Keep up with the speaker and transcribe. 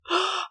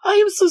I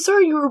am so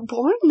sorry you were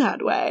born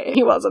that way.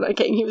 He wasn't a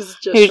king, he was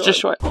just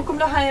short. Welcome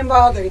to High and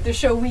Bothered, the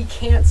show we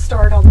can't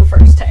start on the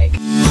first take.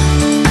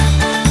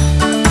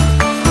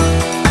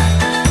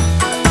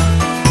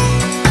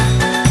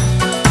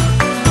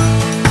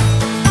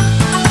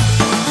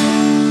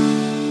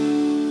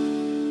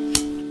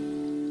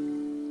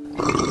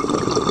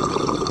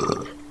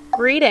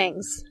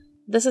 Greetings.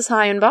 This is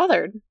High and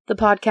Bothered, the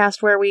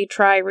podcast where we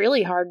try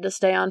really hard to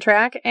stay on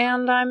track,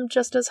 and I'm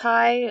just as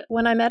high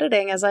when I'm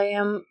editing as I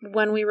am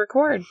when we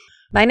record.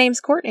 My name's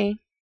Courtney.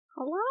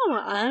 Hello,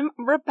 I'm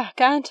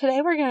Rebecca, and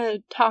today we're going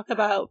to talk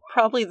about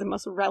probably the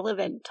most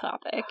relevant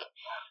topic,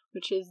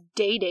 which is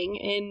dating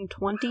in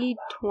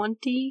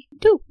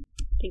 2022.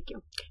 Thank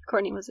you.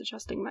 Courtney was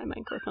adjusting my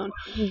microphone.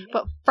 Mm-hmm.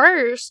 But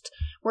first,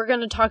 we're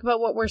going to talk about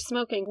what we're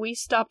smoking. We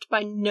stopped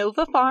by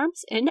Nova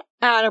Farms in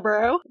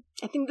Attleboro.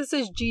 I think this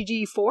is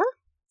GG4.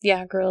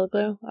 Yeah, Gorilla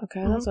Glue.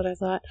 Okay, that's what I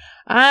thought.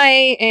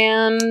 I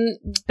am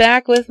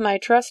back with my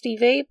trusty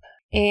vape,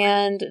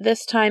 and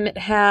this time it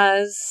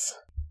has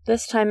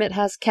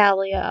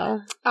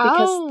Calio.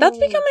 Because that's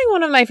becoming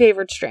one of my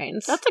favorite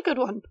strains. That's a good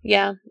one.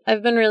 Yeah,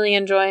 I've been really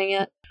enjoying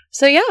it.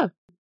 So yeah,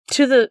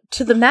 to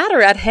the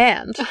matter at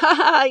hand.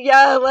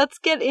 Yeah, let's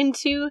get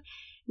into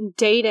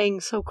dating.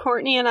 So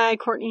Courtney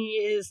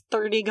is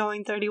 30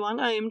 going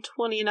 31. I am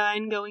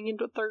 29 going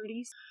into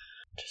 30s.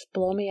 Just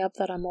blow me up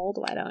that I'm old,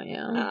 why don't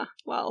you?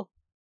 Well,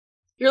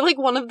 you're like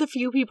one of the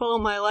few people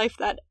in my life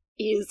that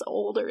is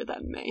older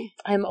than me.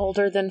 I'm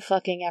older than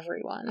fucking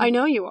everyone. I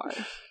know you are.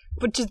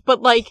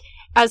 But like,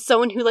 as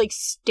someone who like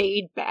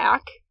stayed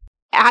back,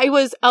 I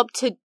was up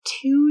to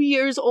 2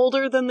 years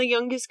older than the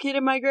youngest kid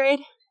in my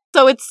grade.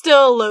 So it's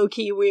still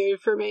low-key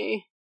weird for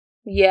me.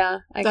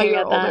 Yeah, I can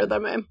get that. Older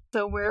than me.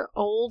 So we're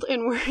old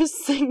and we're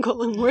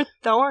single and we're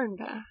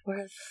thornbacks.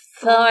 We're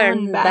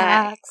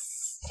thornbacks.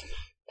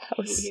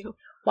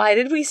 Why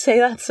did we say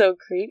that so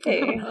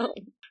creepy?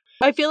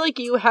 I feel like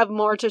you have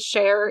more to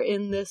share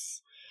in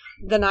this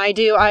than I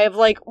do. I have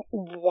like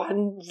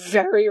one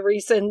very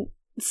recent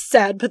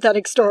sad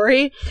pathetic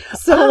story.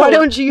 So why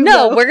don't you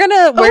go? we're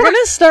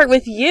gonna start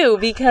with you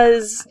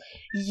because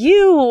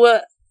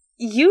you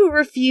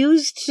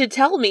refused to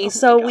tell me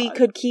we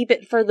could keep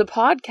it for the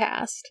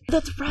podcast.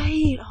 That's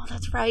right. Oh,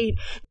 that's right.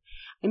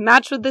 I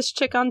matched with this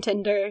chick on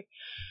Tinder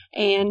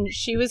and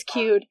she was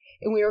cute.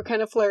 And we were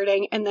kind of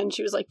flirting, and then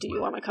she was like, do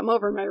you want to come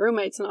over? My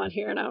roommate's not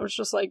here. And I was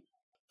just like,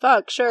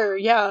 fuck, sure,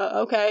 yeah,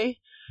 okay.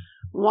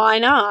 Why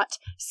not?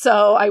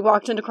 So I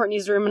walked into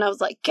Courtney's room, and I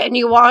was like, can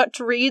you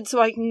read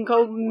so I can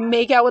go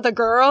make out with a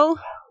girl?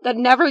 That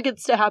never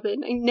gets to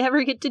happen. I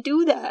never get to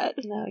do that.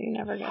 No, you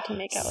never get to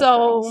make out with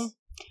girls.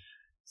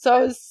 So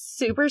I was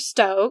super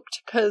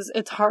stoked, because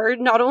it's hard.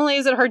 Not only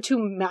is it hard to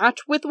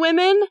match with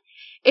women,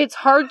 it's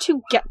hard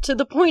to get to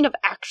the point of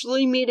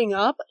actually meeting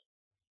up.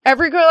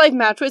 Every girl I've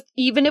matched with,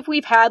 even if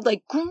we've had,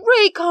 like,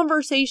 great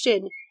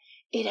conversation,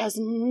 it has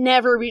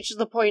never reached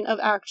the point of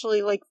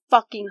actually, like,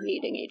 fucking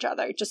meeting each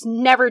other. It just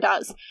never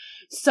does.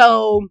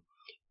 So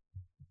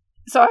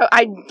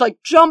I like,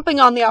 jumping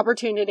on the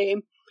opportunity.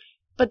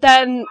 But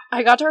then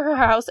I got to her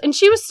house, and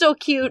she was still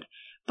cute,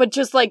 but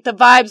just, like, the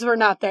vibes were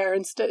not there.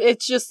 Instead,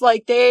 it's just,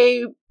 like,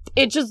 there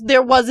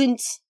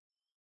wasn't,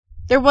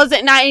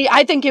 and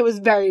I think it was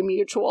very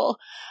mutual.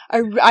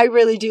 I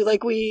really do.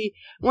 Like, we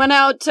went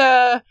out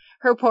to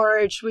her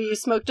porch, we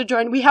smoked a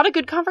joint, we had a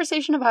good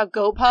conversation about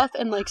GoPuff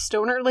and, like,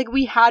 Stoner, like,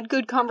 we had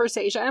good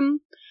conversation,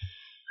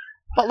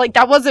 but, like,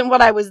 that wasn't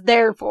what I was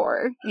there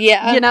for.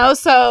 Yeah. You know,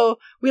 so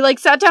we, like,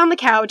 sat down on the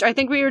couch, I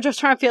think we were just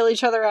trying to feel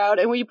each other out,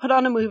 and we put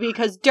on a movie,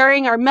 because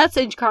during our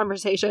message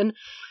conversation,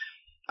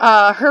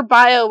 her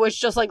bio was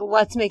just, like,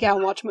 let's make out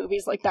and watch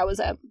movies, like, that was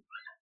it.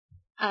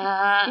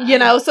 You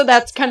know, so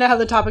that's kind of how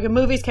the topic of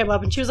movies came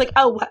up, and she was like,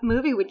 oh, what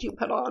movie would you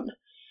put on?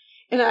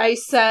 And I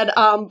said,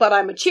 but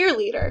I'm a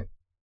cheerleader.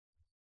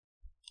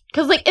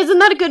 Because, like, isn't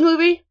that a good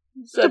movie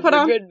to put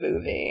on? Good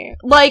movie.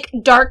 Like,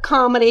 dark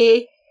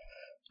comedy,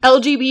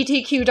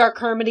 LGBTQ dark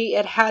comedy.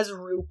 It has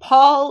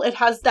RuPaul. It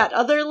has that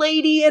other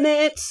lady in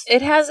it.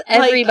 It has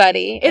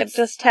everybody. Like, it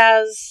just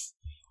has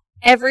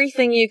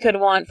everything you could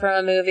want from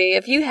a movie.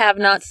 If you have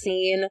not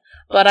seen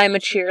But I'm a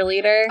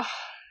Cheerleader,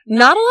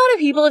 not a lot of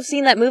people have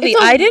seen that movie.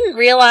 I didn't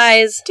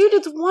realize. Dude,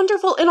 it's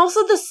wonderful. And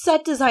also the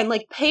set design.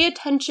 Like, pay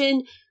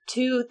attention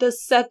to the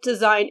set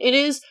design. It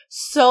is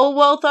so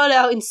well thought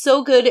out and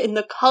so good in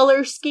the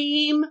color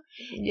scheme.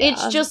 Yeah.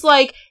 It's just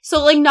like,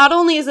 so like, not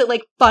only is it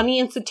like funny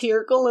and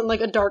satirical and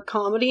like a dark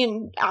comedy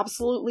and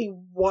absolutely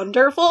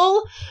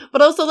wonderful,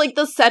 but also like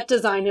the set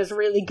design is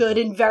really good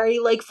and very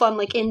like fun,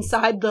 like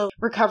inside the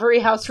recovery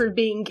house for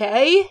being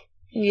gay.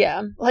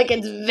 Yeah. Like,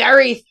 it's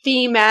very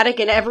thematic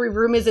and every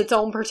room is its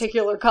own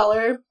particular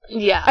color.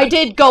 Yeah. I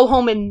did go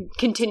home and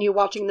continue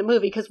watching the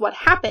movie because what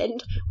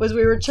happened was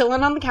we were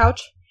chilling on the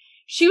couch.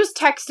 She was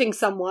texting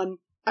someone.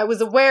 I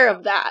was aware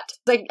of that.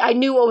 Like, I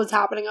knew what was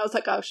happening. I was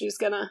like, oh, she's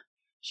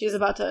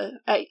about to,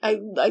 I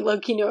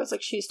low-key knew. I was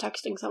like, she's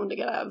texting someone to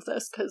get out of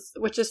this,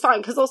 which is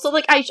fine. Because also,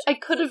 like, I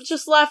could have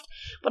just left,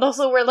 but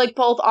also we're, like,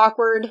 both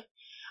awkward.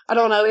 I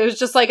don't know. It was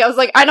just like, I was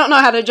like, I don't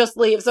know how to just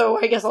leave, so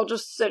I guess I'll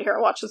just sit here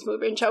and watch this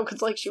movie and chill,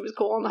 because, like, she was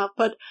cool enough.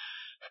 But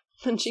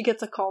then she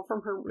gets a call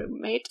from her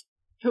roommate,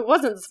 who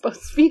wasn't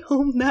supposed to be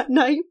home that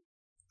night.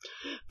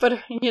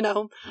 But, you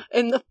know,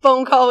 and the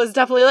phone call was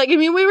definitely, like, I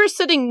mean, we were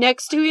sitting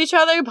next to each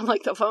other, but,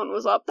 like, the phone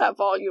was up. That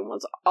volume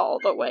was all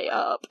the way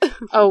up.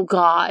 Oh,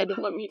 God.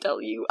 Let me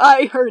tell you.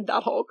 I heard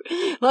that whole,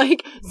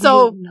 like,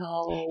 so.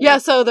 No. Yeah,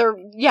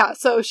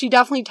 so she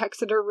definitely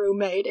texted her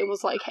roommate and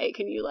was like, hey,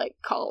 can you, like,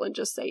 call and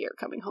just say you're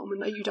coming home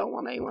and that you don't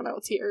want anyone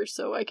else here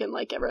so I can,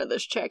 like, get rid of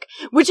this chick.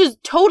 Which is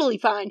totally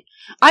fine.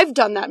 I've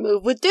done that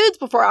move with dudes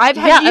before. I've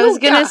had I was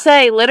gonna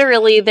say,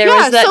 literally, there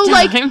was that time.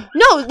 Like,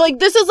 no, like,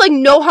 this is, like,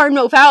 no harm,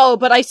 no foul,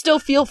 but I still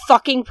feel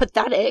fucking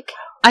pathetic.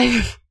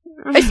 I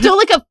still,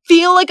 like,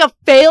 feel like a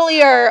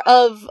failure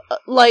of,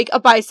 like,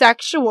 a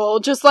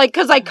bisexual, just, like,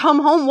 because I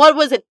come home, what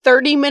was it,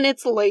 30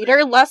 minutes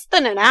later? Less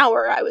than an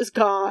hour I was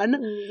gone.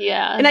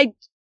 Yeah. And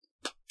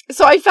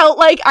so I felt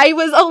like I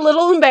was a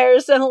little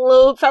embarrassed and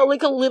felt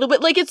like a little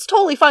bit, like, it's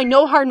totally fine,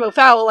 no harm, no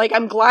foul, like,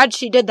 I'm glad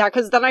she did that,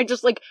 because then I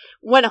just, like,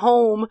 went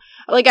home,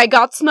 like, I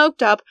got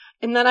smoked up,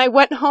 and then I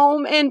went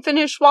home and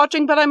finished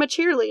watching But I'm a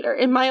Cheerleader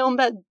in my own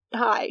bed.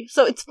 Hi.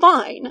 So it's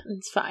fine.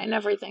 It's fine.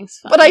 Everything's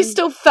fine. But I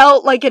still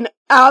felt like an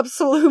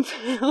absolute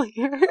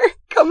failure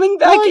coming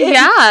back in.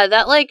 Yeah,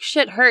 that, like,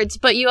 shit hurts.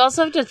 But you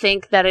also have to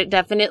think that it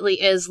definitely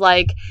is,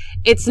 like,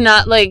 it's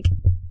not, like,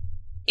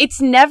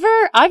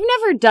 I've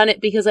never done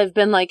it because I've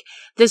been like,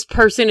 this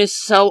person is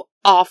so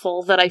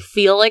awful that I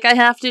feel like I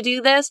have to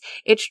do this.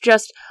 It's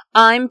just,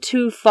 I'm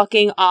too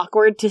fucking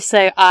awkward to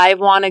say I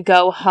want to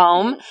go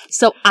home,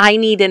 so I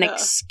need an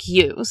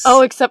excuse.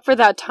 Oh, except for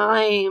that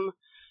time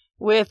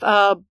with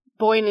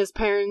boy in his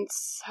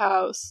parents'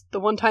 house. The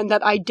one time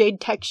that I did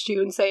text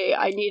you and say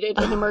I needed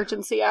an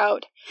emergency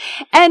out.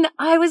 And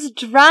I was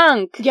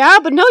drunk. Yeah,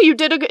 but no, you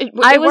did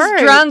I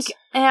was drunk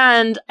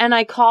and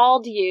I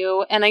called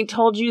you and I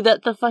told you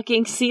that the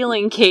fucking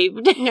ceiling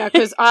caved. Yeah,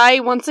 because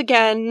I, once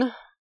again,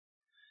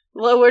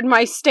 lowered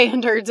my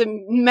standards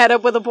and met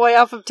up with a boy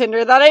off of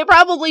Tinder that I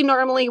probably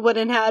normally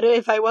wouldn't have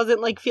if I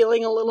wasn't, like,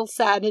 feeling a little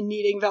sad and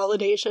needing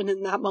validation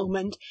in that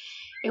moment.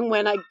 And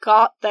when I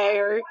got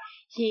there,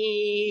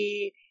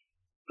 he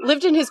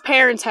lived in his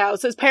parents'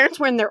 house. His parents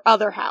were in their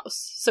other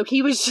house, so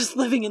he was just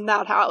living in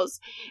that house.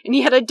 And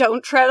he had a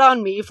 "Don't Tread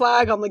on Me"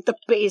 flag on, like, the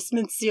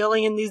basement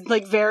ceiling and these,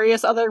 like,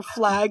 various other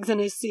flags in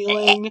his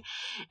ceiling.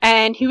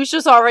 And he was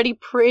just already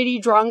pretty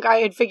drunk, I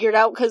had figured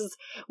out, because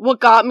what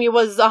got me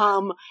was,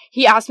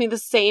 he asked me the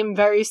same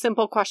very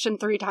simple question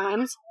 3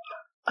 times.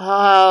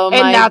 Oh,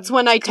 and that's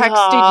when I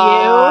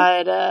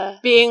texted you,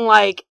 being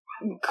like,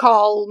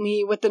 call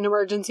me with an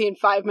emergency in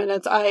 5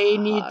 minutes. I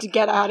need to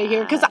get out of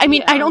here. Because, I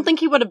mean, I don't think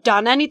he would have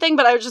done anything,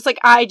 but I was just like,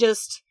 he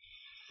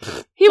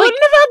wouldn't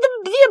have had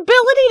the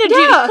ability to do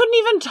it. He couldn't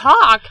even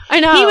talk.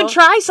 I know. He would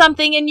try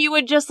something and you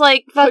would just,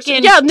 like,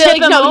 fucking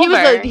tip him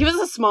over. He was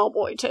a small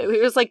boy, too. He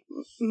was, like,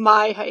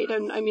 my height.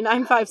 And, I mean,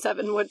 I'm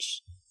 5'7",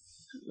 which,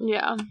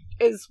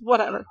 is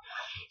whatever.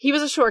 He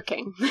was a short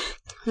king.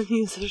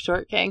 He's a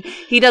short king.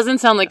 He doesn't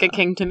sound like a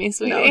king to me,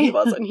 sweetie. No, he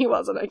wasn't. He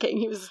wasn't a king.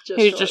 He was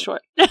just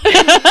short.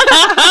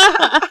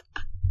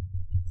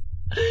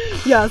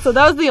 Yeah, so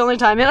that was the only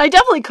time. And I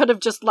definitely could have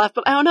just left,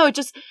 but I don't know.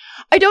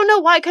 I don't know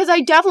why, because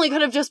I definitely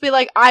could have just been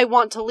like, I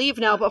want to leave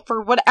now, but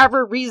for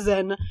whatever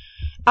reason,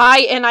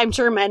 and I'm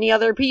sure many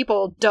other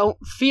people, don't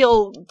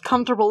feel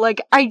comfortable.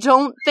 Like, I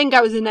don't think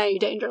I was in any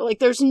danger. Like,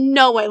 there's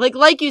no way.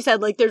 Like you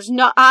said, like,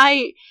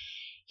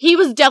 he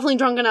was definitely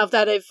drunk enough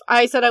that if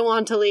I said I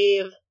wanted to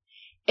leave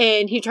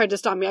and he tried to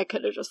stop me, I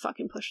could have just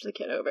fucking pushed the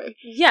kid over.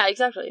 Yeah,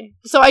 exactly.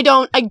 So I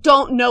don't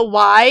know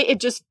why.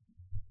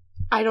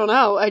 I don't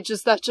know.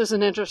 That's just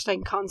an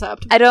interesting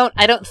concept. I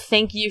don't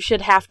think you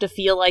should have to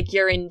feel like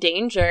you're in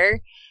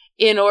danger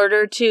in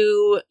order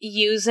to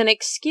use an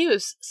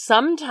excuse.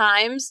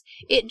 Sometimes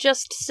it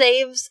just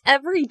saves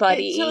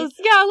everybody. I want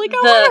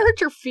to hurt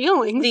your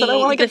feelings, but I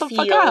want to get the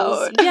fuck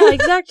out. Yeah,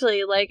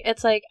 exactly. Like,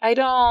 it's like, I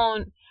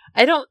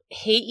don't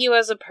hate you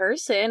as a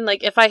person.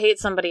 Like, if I hate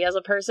somebody as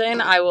a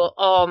person, I will,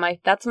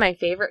 that's my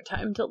favorite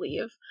time to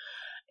leave,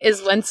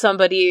 is when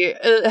somebody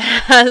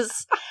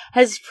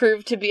has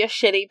proved to be a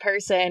shitty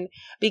person,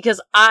 because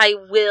I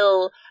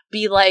will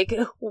be like,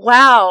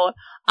 wow,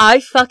 I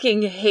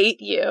fucking hate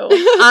you.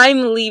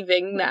 I'm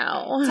leaving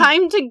now.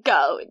 Time to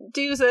go.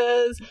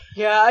 Deuces.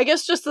 Yeah, I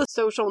guess just the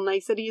social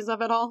niceties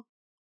of it all.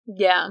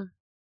 Yeah.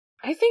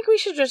 I think we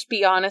should just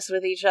be honest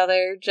with each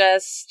other.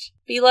 Just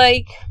be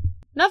like,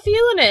 not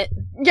feeling it.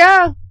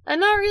 Yeah. I'm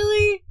not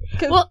really.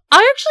 Well,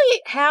 I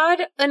actually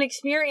had an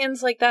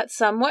experience like that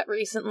somewhat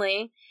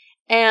recently,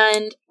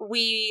 and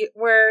we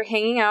were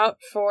hanging out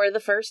for the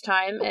first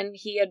time, and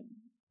he had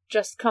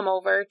just come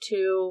over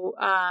to,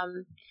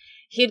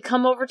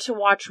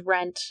 watch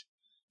Rent.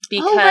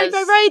 Because,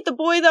 right. The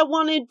boy that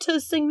wanted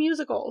to sing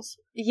musicals.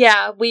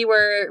 Yeah, we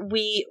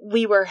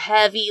were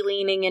heavy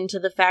leaning into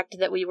the fact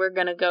that we were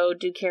gonna go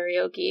do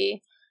karaoke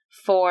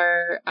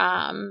for,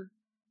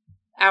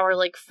 our,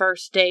 like,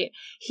 first date.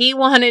 He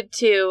wanted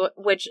to,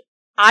 which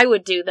I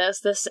would do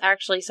this. This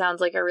actually sounds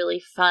like a really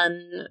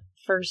fun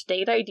first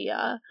date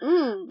idea.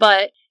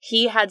 But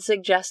he had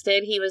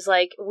suggested, he was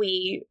like,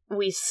 we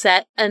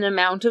set an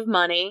amount of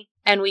money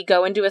and we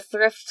go into a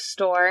thrift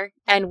store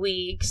and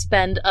we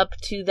spend up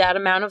to that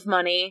amount of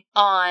money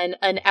on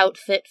an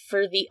outfit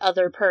for the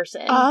other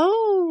person.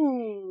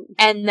 Oh.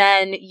 And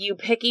then you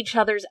pick each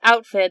other's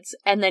outfits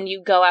and then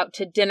you go out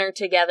to dinner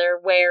together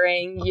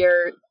wearing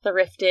your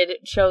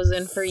thrifted,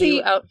 chosen for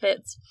you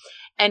outfits.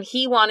 And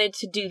he wanted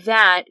to do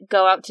that,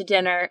 go out to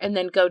dinner, and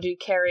then go do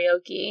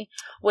karaoke,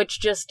 which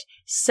just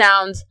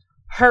sounds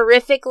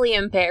horrifically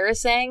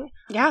embarrassing.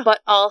 Yeah. But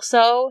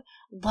also,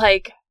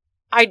 like,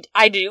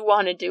 I do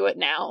want to do it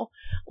now.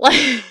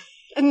 Like,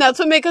 and that's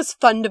what makes us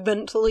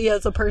fundamentally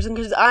as a person,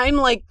 because I'm,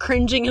 like,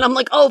 cringing, and I'm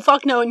like, oh,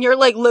 fuck no, and you're,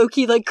 like,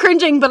 low-key, like,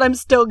 cringing, but I'm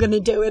still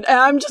gonna do it, and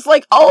I'm just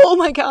like, oh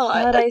my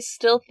god. But I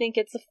still think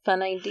it's a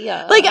fun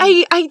idea. Like,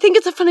 I think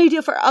it's a fun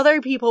idea for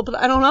other people, but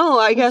I don't know,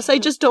 I guess I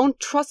just don't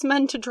trust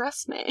men to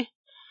dress me.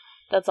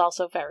 That's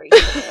also very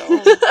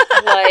true.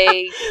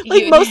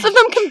 like most of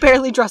them can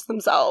barely dress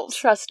themselves.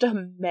 Trust a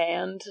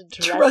man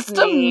to dress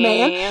me. A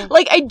man?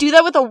 Like, I do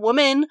that with a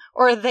woman,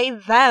 or they,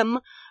 them,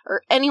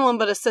 or anyone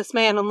but a cis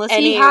man, unless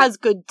he has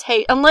good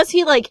taste. Unless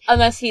he, like...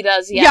 Unless he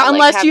does, yeah. Yeah,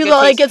 unless you,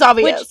 like, it's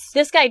obvious. Which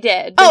this guy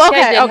did. This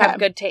guy did have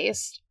good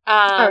taste.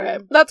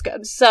 Alright, that's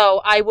good. So,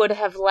 I would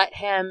have let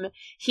him...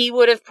 He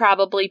would have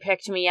probably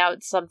picked me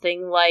out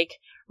something, like,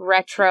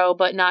 retro,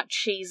 but not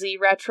cheesy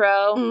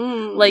retro.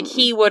 Like,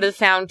 he would have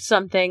found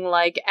something,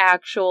 like,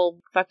 actual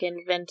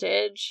fucking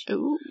vintage.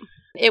 Ooh.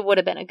 It would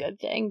have been a good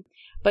thing.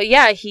 But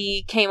yeah,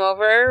 he came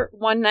over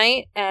one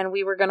night, and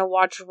we were gonna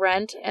watch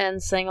Rent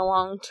and sing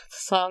along to the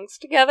songs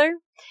together.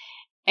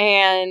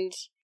 And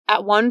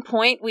at one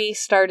point, we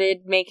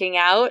started making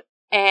out,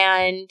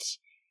 and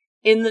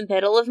in the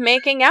middle of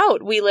making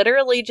out, we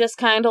literally just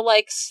kind of,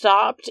 like,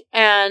 stopped,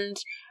 and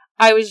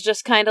I was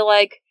just kind of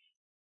like,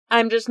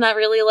 I'm just not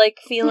really, like,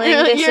 feeling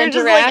this You're interaction.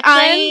 Just like,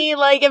 I,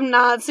 like, am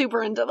not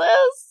super into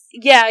this.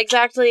 Yeah,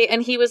 exactly.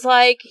 And he was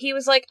like,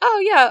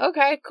 oh, yeah,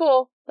 okay,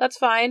 cool, that's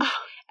fine.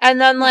 And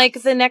then,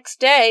 like, the next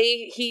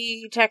day,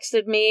 he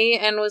texted me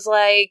and was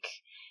like,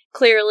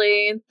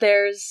 clearly,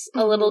 there's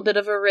a little bit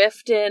of a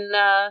rift in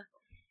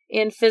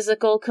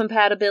physical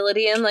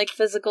compatibility and, like,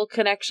 physical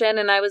connection.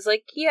 And I was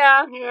like,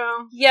 yeah,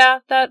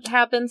 that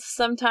happens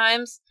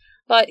sometimes.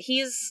 But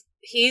he's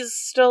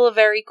still a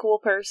very cool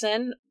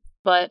person.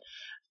 But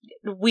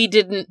we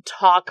didn't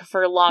talk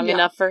for long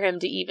enough for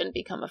him to even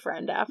become a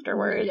friend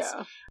afterwards.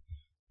 Yeah.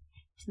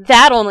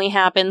 That only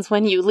happens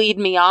when you lead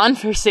me on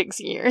for 6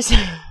 years. Is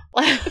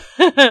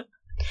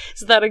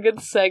that a good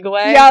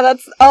segue? Yeah,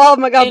 that's, oh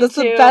my god, that's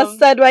the best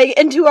segue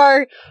into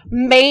our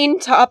main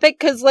topic,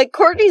 because, like,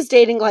 Courtney's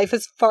dating life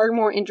is far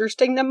more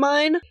interesting than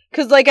mine,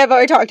 because, like, I've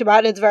already talked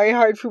about, it's very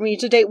hard for me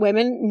to date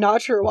women,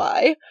 not sure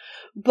why,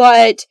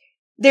 but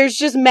there's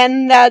just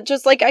men that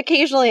just, like,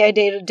 occasionally I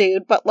date a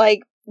dude, but,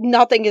 like,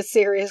 nothing is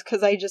serious,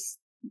 because I just...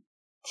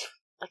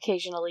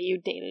 Occasionally you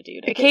date a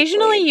dude.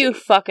 Occasionally you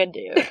fuck a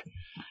dude.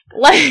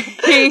 Like,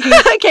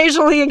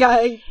 occasionally a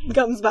guy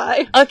comes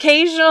by.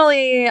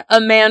 Occasionally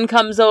a man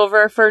comes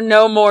over for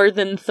no more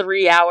than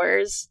 3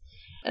 hours.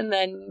 And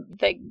then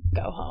they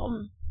go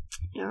home.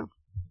 Yeah.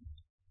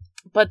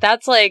 But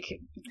that's, like...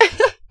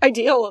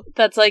 ideal.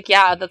 That's, like,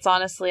 yeah, that's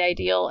honestly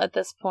ideal at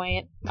this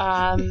point.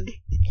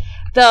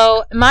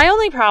 Though, my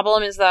only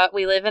problem is that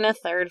we live in a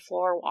 3rd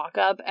floor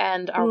walk-up,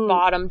 and our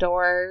bottom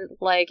door,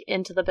 like,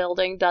 into the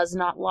building does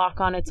not lock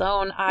on its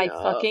own. I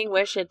fucking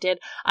wish it did.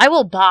 I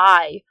will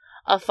buy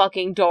a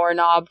fucking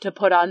doorknob to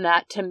put on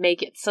that to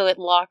make it so it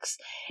locks.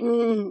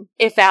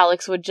 If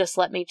Alex would just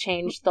let me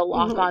change the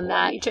lock on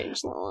that.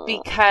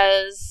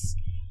 Because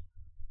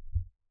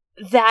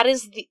that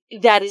is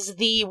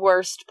the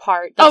worst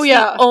part. That's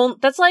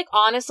that's, like,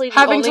 honestly the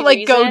having only to, like,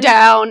 reason go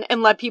down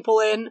and let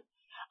people in.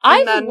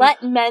 I've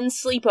let men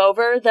sleep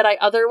over that I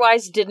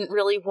otherwise didn't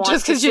really want to sleep over.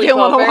 Just because you didn't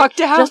want to walk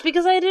down? Just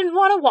because I didn't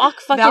want to walk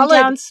fucking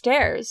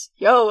downstairs.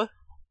 Yo,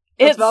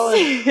 it's valid.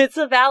 It's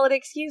a valid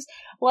excuse.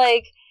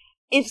 Like,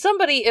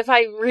 if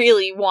I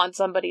really want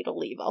somebody to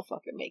leave, I'll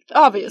fucking make them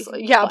obviously,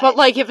 leave. yeah, but,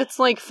 like, if it's,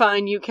 like,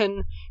 fine, you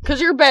can...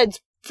 Because your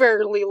bed's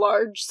fairly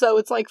large, so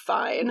it's, like,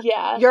 fine.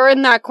 Yeah. You're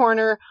in that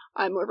corner,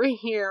 I'm over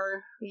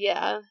here.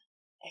 Yeah.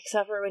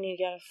 Except for when you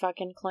get a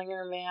fucking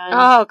clinger, man.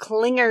 Oh,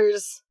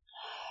 clingers.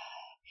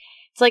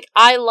 It's like,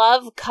 I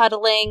love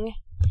cuddling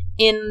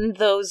in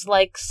those,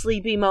 like,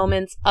 sleepy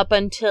moments up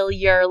until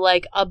you're,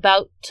 like,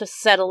 about to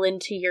settle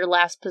into your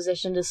last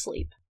position to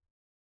sleep.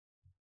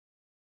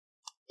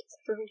 Does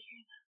everyone hear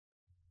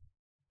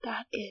that?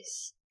 That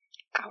is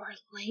our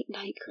late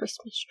night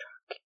Christmas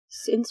truck.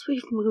 Since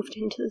we've moved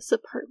into this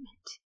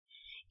apartment,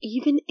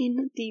 even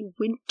in the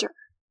winter,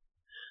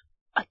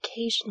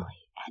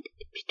 occasionally at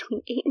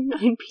between 8 and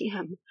 9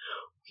 p.m.,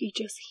 we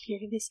just hear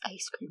this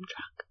ice cream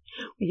truck.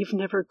 We've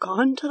never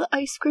gone to the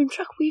ice cream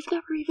truck. We've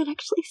never even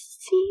actually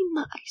seen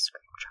the ice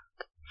cream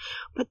truck.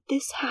 But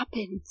this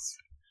happens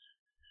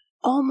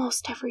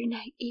almost every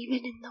night,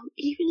 even in the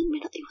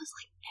middle. It was,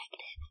 like,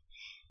 negative.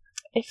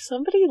 If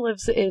somebody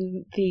lives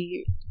in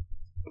the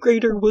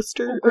Greater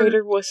Worcester.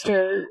 Greater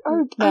Worcester,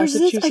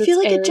 Massachusetts I feel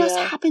like area. it just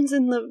happens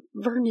in the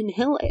Vernon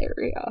Hill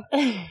area.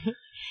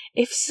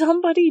 If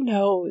somebody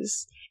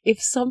knows,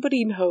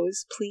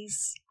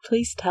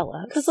 please tell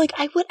us. Because, like,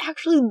 I would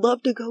actually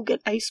love to go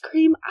get ice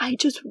cream. I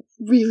just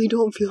really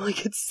don't feel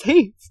like it's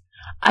safe.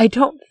 I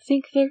don't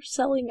think they're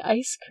selling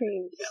ice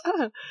cream.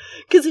 Yeah.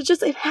 Because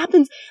it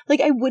happens. Like,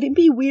 I wouldn't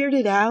be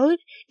weirded out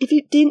if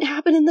it didn't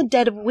happen in the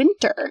dead of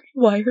winter.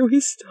 Why are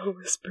we still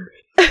whispering?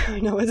 I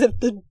know, as if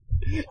the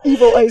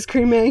evil ice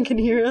cream man can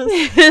hear us.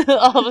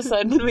 All of a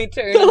sudden we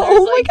turn and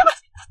Oh my like, god.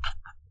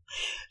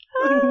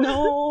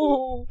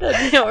 No.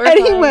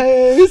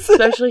 Anyways.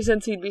 Especially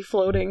since he'd be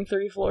floating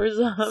 3 floors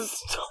up.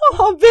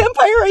 Stop!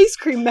 Vampire ice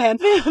cream man.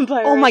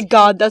 Oh my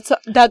god, that's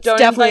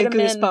definitely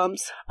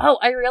goosebumps. Oh,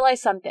 I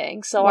realized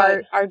something. So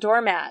our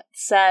doormat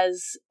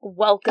says,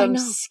 "Welcome,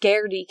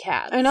 scaredy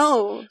cats." I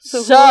know.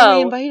 So who are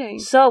we inviting?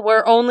 So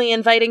we're only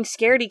inviting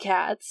scaredy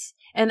cats.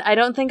 And I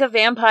don't think a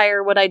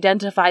vampire would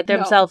identify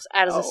themselves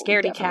as a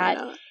scaredy cat.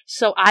 Not.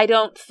 So I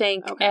don't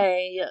think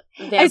a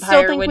vampire I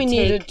still think would we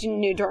need a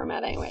new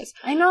doormat anyways.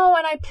 I know,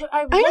 and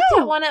I looked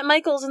at one at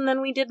Michael's and then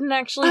we didn't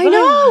actually buy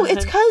know, one.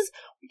 It's because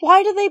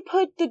why do they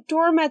put the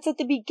doormats at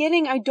the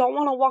beginning? I don't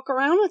want to walk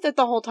around with it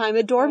the whole time.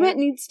 The doormat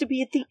needs to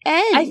be at the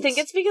end. I think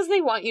it's because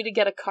they want you to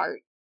get a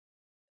cart.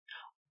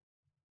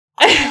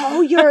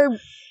 Oh, you're...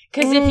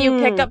 Because if you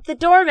pick up the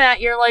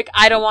doormat, you're like,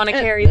 I don't want to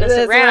carry this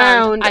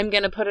around. I'm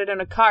going to put it in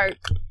a cart.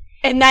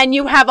 And then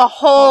you have a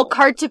whole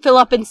cart to fill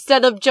up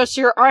instead of just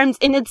your arms.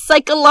 And it's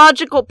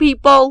psychological,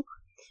 people.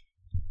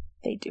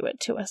 They do it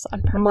to us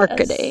on purpose.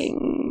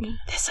 Marketing.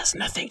 This has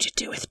nothing to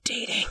do with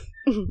dating.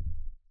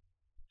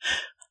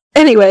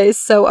 Anyways,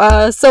 so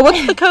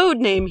what's the code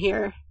name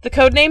here? The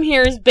code name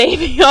here is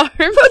Baby Arm.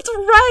 That's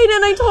right,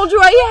 and I told you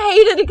I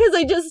hate it because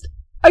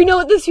I know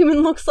what this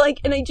human looks like,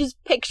 and I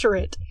just picture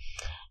it.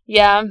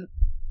 Yeah,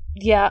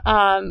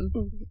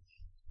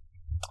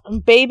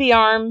 Baby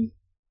Arm.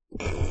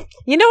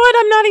 You know what?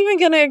 I'm not even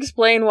gonna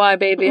explain why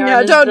Baby Arm.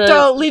 Yeah,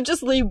 don't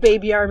just leave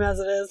Baby Arm as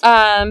it is.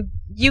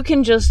 You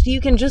can just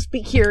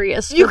be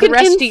curious for the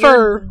rest of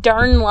your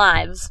darn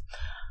lives.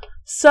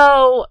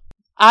 So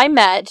I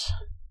met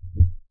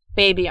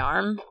Baby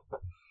Arm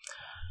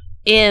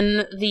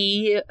in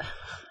the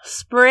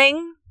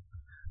spring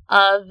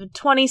of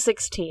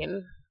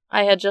 2016.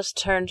 I had just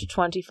turned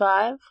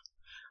 25.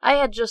 I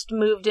had just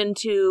moved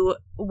into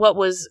what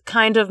was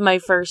kind of my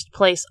first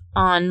place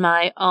on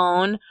my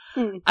own.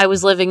 I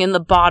was living in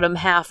the bottom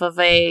half of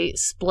a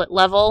split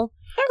level.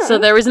 Okay. So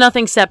there was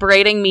nothing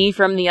separating me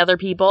from the other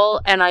people,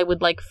 and I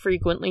would,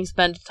 frequently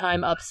spend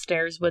time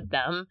upstairs with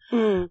them.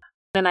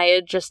 And I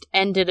had just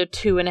ended a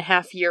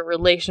 2.5-year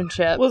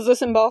relationship. Was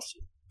this in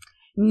Boston?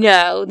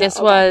 No, this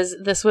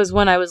was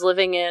when I was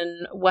living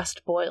in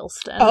West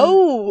Boylston.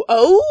 Oh,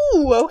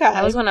 okay.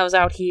 That was when I was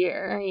out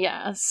here,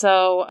 yeah.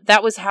 So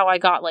that was how I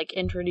got,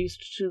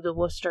 introduced to the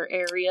Worcester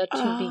area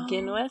to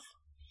begin with.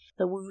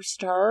 The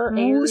Worcester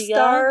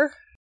area.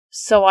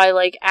 So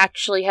I,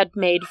 actually had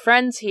made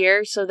friends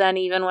here, so then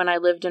even when I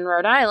lived in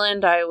Rhode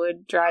Island, I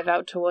would drive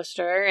out to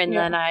Worcester, and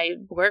then I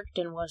worked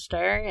in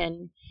Worcester,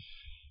 and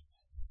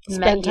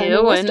met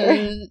you,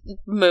 and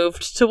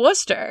moved to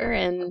Worcester,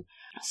 and...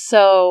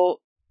 So,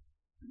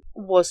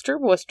 Worcester.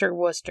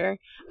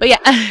 But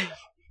yeah,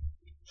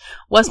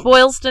 West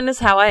Boylston is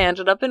how I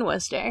ended up in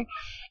Worcester.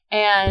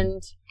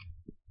 And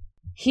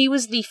he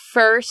was the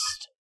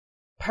first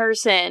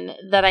person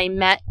that I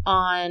met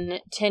on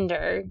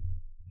Tinder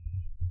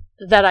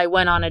that I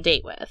went on a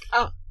date with.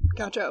 Oh,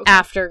 gotcha. Okay.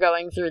 After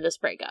going through this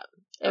breakup.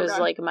 It was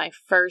my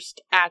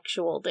first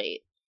actual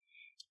date.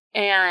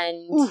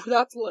 And... Ooh,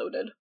 that's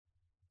loaded.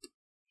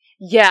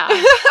 Yeah.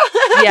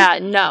 Yeah,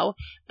 no.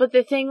 But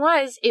the thing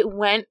was, it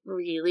went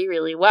really,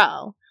 really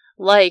well.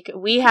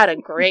 We had a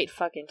great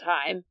fucking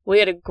time. We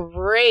had a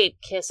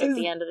great kiss at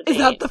the end of the date. Is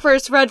that the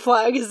first red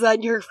flag? Is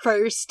that your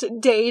first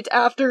date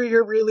after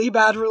your really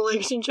bad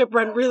relationship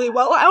went really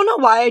well? I don't know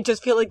why, I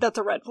just feel like that's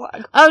a red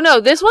flag. Oh, no,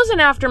 this wasn't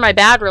after my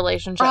bad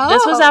relationship. Oh.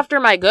 This was after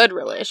my good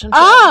relationship.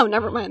 Oh,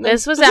 never mind.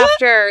 This was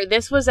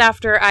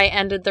after I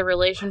ended the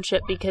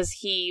relationship because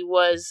he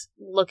was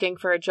looking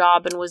for a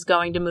job and was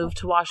going to move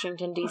to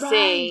Washington, D.C.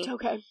 Right,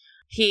 okay.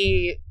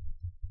 He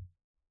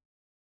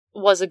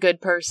was a good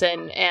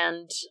person,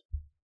 and...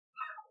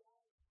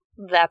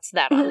 That's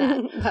that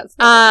on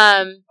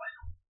that.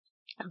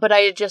 But I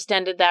had just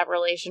ended that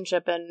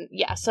relationship, and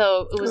yeah,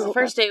 so it was the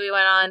first date we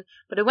went on,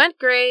 but it went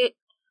great.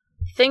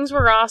 Things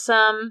were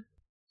awesome.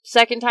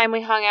 Second time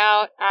we hung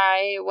out,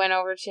 I went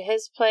over to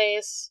his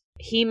place.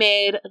 He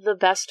made the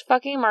best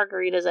fucking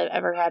margaritas I've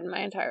ever had in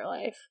my entire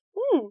life.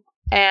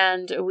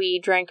 And we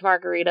drank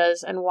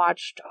margaritas and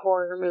watched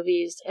horror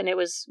movies, and it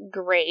was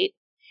great.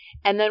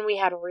 And then we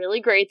had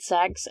really great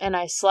sex, and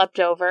I slept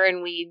over,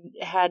 and we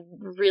had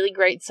really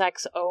great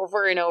sex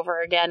over and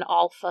over again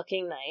all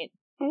fucking night.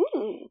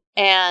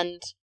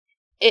 And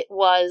it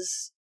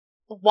was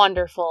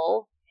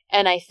wonderful,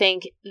 and I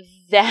think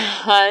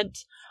that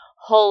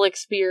whole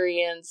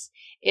experience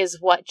is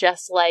what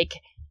just,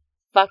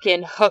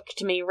 fucking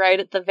hooked me right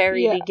at the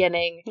very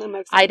beginning. That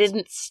makes sense. I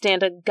didn't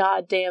stand a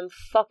goddamn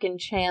fucking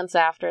chance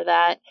after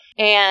that.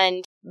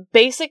 And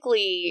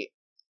basically,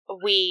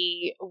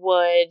 we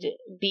would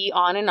be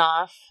on and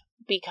off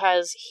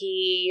because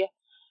he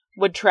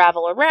would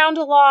travel around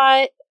a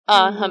lot.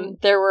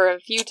 There were a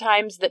few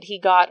times that he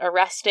got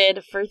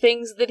arrested for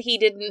things that he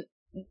didn't,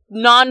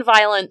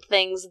 non-violent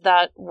things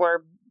that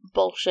were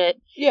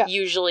bullshit,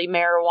 usually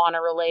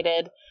marijuana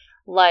related,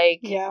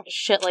 like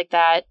shit like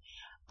that.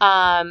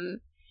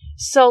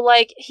 So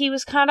like he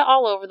was kind of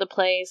all over the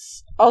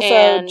place.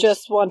 Also,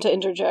 just want to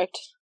interject.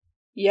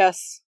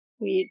 Yes,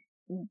 we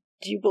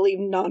do believe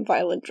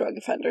non-violent drug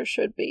offenders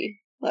should be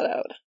let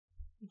out.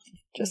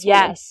 Just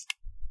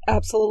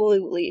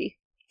absolutely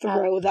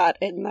throw that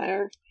in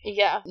there.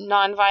 Yeah,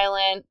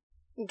 non-violent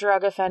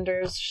drug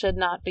offenders should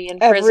not be in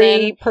prison.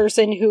 Every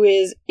person who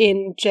is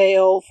in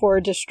jail for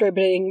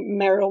distributing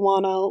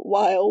marijuana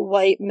while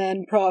white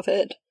men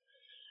profit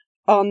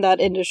on that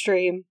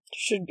industry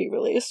should be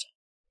released.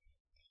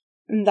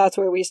 And that's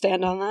where we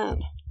stand on that.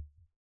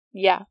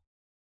 Yeah.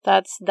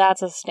 That's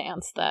a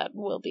stance that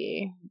will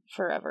be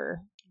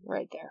forever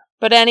right there.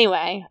 But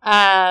anyway,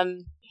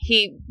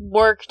 he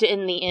worked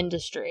in the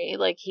industry.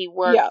 Like, he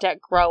worked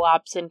at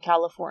grow-ops in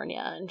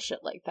California and shit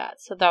like that.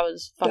 So that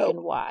was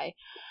fucking why.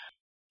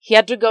 He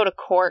had to go to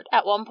court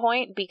at one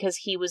point because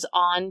he was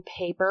on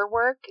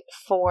paperwork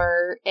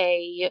for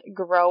a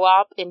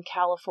grow-op in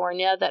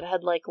California that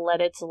had, like, let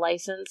its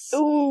license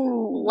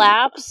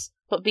lapse.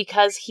 But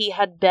because he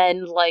had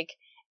been, like,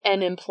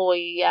 an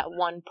employee at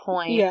one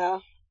point,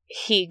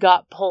 he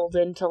got pulled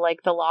into,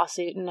 like, the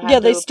lawsuit and had to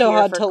they still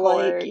appear had for to,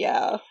 court.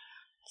 like,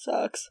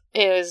 sucks.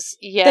 It was,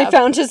 They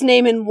found his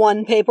name in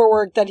one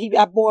paperwork that he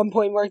at one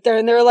point worked there,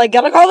 and they were like,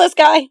 gotta call this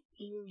guy!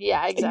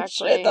 Yeah,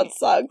 exactly. Shit, that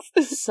sucks.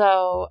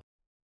 So,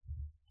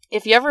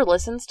 if he ever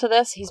listens to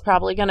this, he's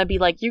probably gonna be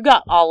like, you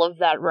got all of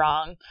that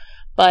wrong.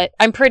 But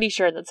I'm pretty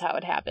sure that's how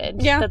it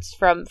happened. Yeah. That's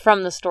from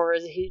the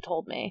stories he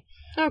told me.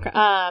 Okay.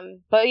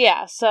 But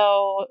yeah,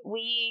 so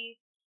we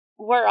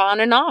were on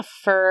and off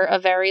for a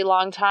very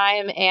long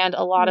time, and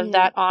a lot of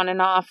that on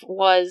and off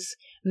was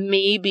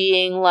me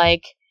being,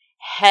 like,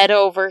 head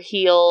over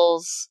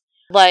heels.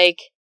 Like,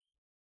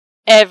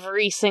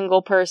 every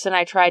single person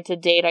I tried to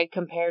date, I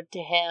compared to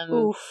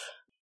him.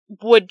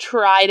 Would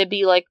try to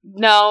be like,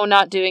 no,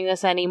 not doing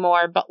this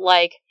anymore, but,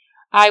 like,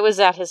 I was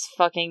at his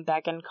fucking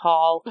beck and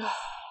call,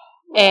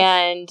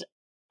 and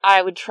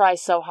I would try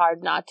so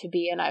hard not to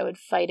be, and I would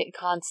fight it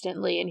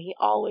constantly, and he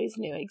always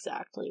knew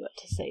exactly what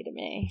to say to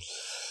me.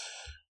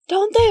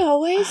 Don't they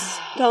always?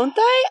 Don't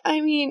they?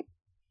 I mean,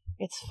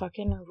 it's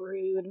fucking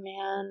rude,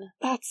 man.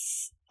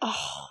 That's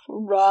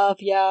rough,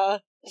 yeah.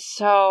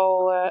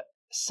 So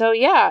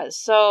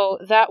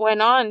that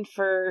went on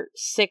for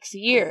 6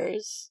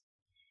 years.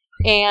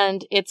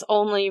 And it's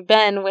only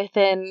been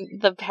within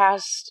the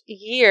past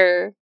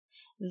year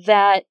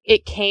that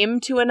it came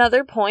to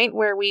another point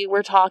where we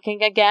were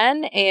talking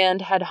again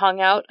and had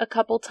hung out a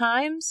couple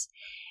times.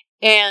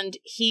 And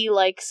he,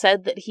 like,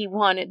 said that he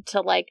wanted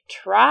to, like,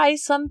 try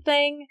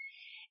something.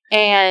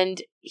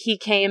 And he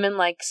came and,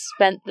 like,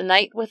 spent the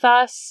night with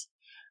us.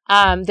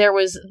 There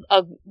was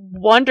a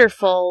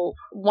wonderful...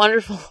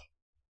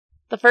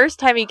 The first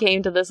time he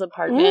came to this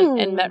apartment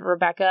and met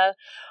Rebecca,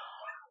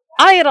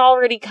 I had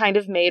already kind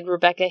of made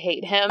Rebecca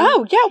hate him.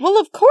 Oh, yeah, well,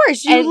 of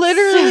course. You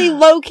literally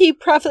low-key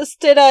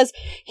prefaced it as,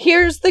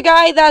 here's the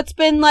guy that's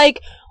been,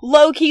 like,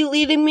 low-key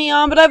leading me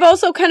on, but I've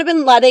also kind of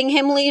been letting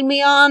him lead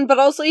me on, but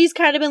also he's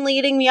kind of been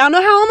leading me on. How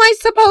am I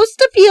supposed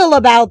to feel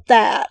about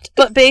that?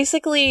 But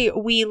basically,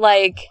 we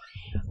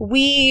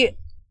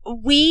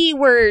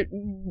were,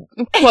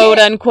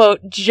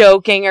 quote-unquote,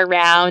 joking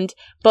around,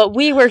 but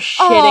we were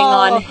shitting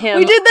on him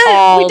We did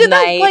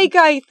that play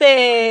guy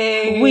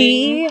thing.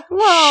 We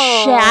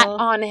shat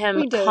on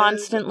him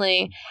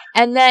constantly.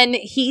 And then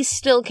he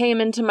still came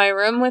into my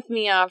room with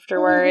me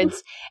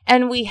afterwards,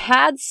 and we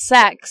had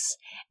sex.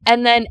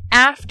 And then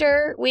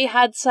after we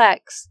had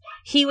sex,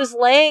 he was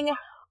laying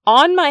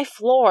on my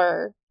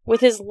floor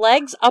with his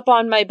legs up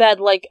on my bed,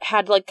 like,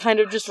 had, like,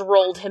 kind of just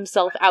rolled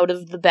himself out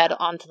of the bed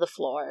onto the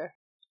floor.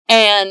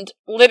 And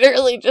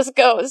literally just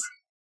goes,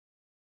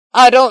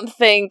 I don't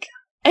think...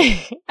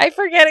 I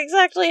forget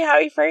exactly how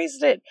he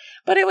phrased it,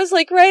 but it was,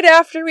 like, right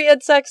after we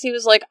had sex, he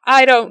was like,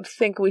 I don't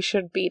think we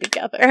should be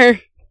together.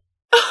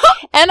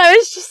 And I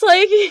was just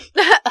like...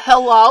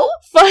 Hello?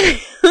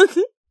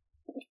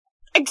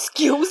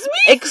 Excuse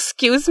me?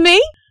 Excuse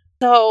me?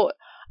 So,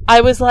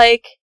 I was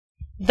like,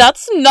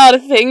 that's not a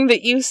thing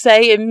that you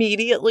say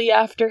immediately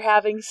after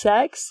having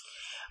sex.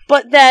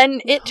 But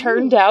then it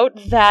turned out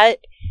that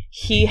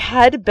he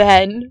had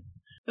been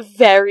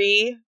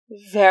very,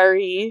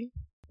 very,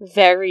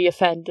 very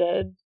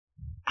offended.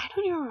 I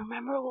don't even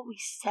remember what we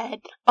said.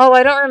 Oh,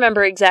 I don't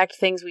remember exact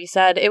things we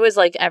said. It was,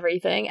 like,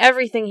 everything.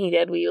 Everything he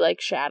did, we,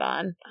 like, shat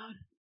on.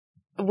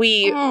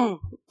 We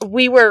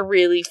were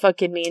really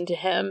fucking mean to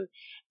him.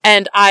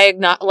 And I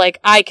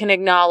can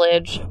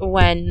acknowledge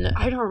when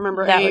I don't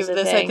remember that any was of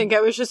a this. thing. I think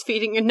I was just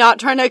feeding and not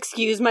trying to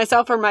excuse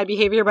myself for my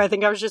behavior, but I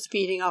think I was just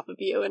feeding off of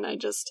you, and I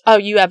just... Oh,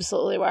 you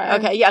absolutely were.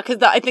 Okay, yeah,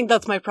 because I think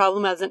that's my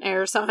problem as an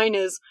air sign,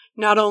 is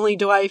not only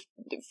do I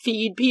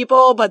feed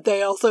people, but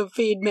they also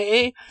feed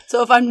me.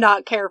 So if I'm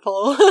not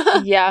careful...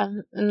 Yeah,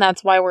 and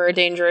that's why we're a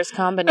dangerous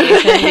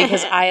combination,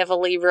 because I have a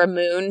Libra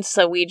moon,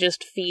 so we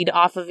just feed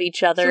off of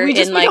each other. So we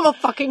just become a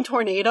fucking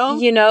tornado?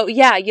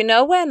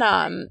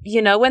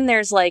 When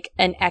there's like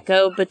an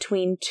echo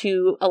between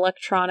two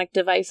electronic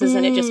devices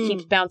and it just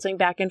keeps bouncing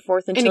back and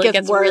forth until it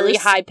gets really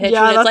high pitched,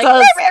 and it's like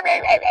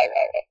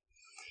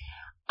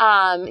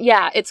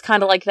it's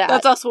kind of like that.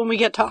 That's us when we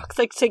get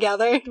toxic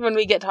together. When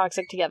we get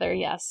toxic together,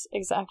 yes,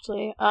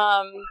 exactly.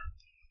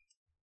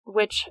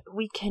 Which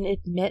we can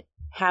admit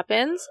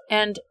happens,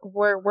 and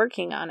we're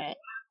working on it.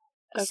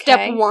 Okay?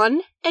 Step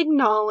 1,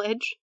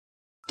 acknowledge.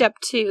 Step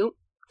 2,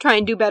 try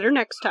and do better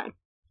next time.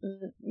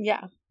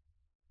 Yeah.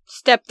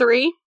 Step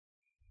 3,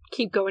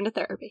 keep going to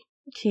therapy.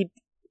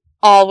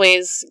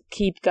 Always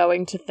keep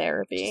going to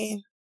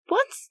therapy.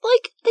 Once,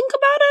 think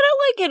about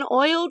it at, an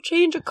oil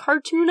change, a car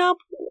tune-up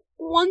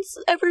once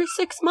every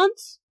 6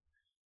 months.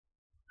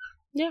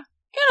 Yeah.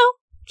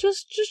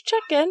 Just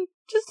check in.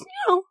 Just,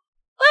 let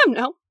them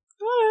know.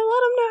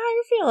 Let them know how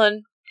you're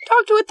feeling.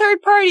 Talk to a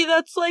third party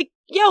that's like,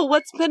 yo,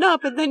 what's been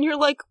up? And then you're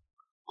like,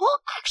 well,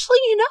 actually,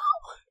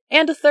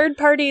 And a third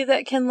party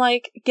that can,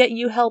 get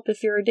you help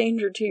if you're a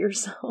danger to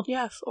yourself.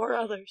 Yes, or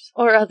others.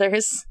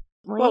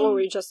 What were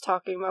we just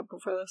talking about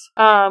before this?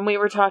 We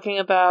were talking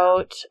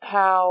about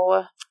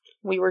how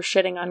we were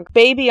shitting on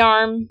Baby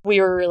Arm.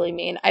 We were really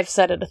mean. I've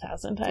said it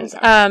 1,000 times.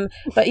 Okay.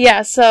 But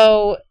yeah,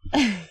 so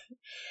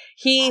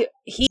he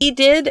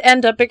did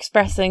end up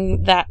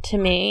expressing that to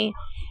me,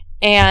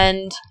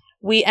 and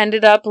we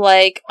ended up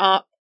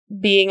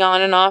being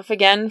on and off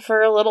again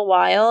for a little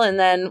while, and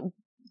then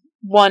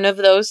one of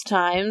those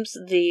times,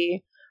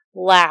 the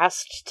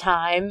last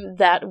time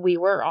that we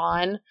were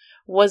on,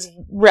 was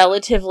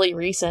relatively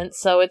recent,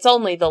 so it's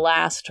only the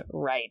last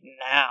right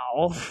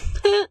now.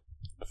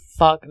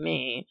 Fuck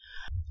me.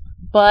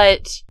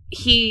 But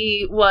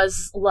he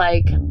was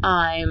like,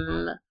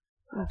 I'm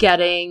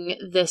getting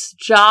this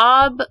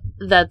job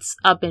that's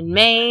up in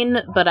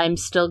Maine, but I'm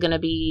still gonna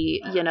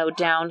be,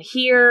 down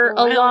here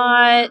a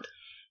lot.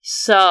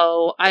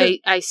 So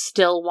I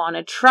still want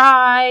to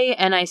try,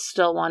 and I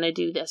still want to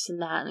do this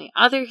and that and the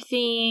other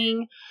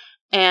thing.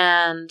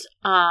 And,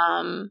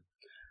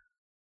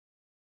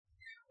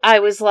 I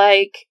was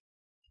like,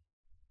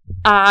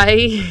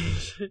 I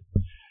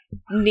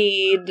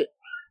need...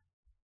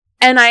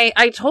 And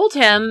I told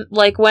him,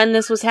 when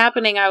this was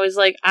happening, I was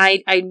like,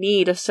 I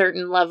need a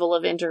certain level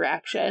of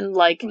interaction.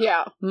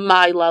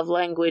 My love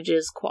language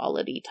is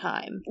quality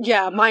time.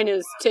 Yeah, mine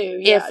is too.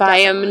 Yeah, if I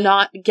am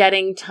not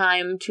getting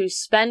time to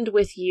spend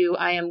with you,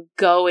 I am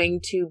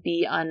going to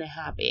be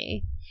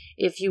unhappy.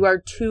 If you are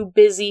too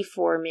busy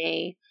for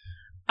me,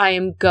 I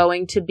am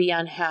going to be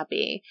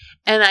unhappy.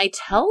 And I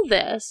tell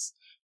this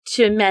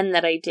to men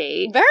that I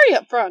date. Very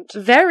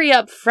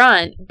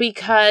upfront,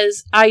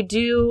 because I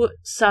do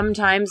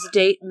sometimes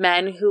date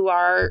men who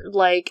are,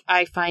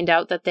 I find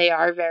out that they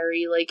are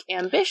very,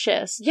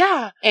 ambitious.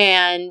 Yeah.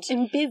 And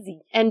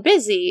busy. And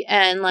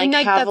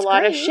have a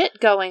lot of shit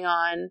going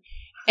on.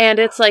 And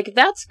it's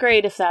that's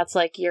great if that's,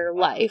 your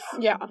life.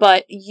 Yeah.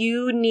 But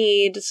you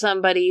need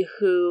somebody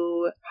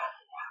who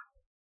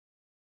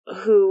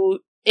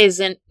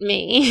isn't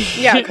me.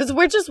 Yeah, because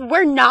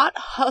we're not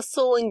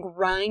hustle and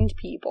grind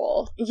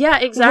people. Yeah,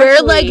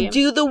 exactly. We're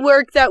do the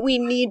work that we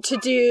need to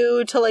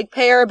do to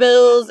pay our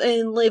bills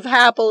and live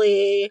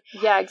happily.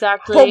 Yeah,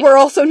 exactly. But we're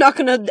also not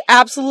gonna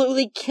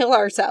absolutely kill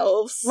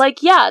ourselves. I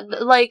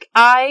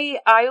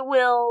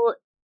will,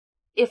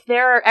 if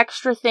there are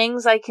extra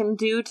things I can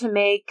do to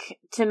make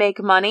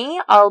money,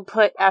 I'll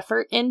put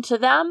effort into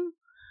them.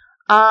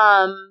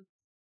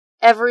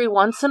 Every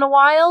once in a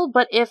while,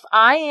 but if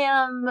I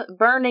am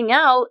burning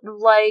out,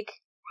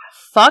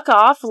 fuck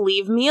off,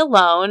 leave me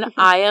alone.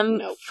 I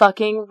am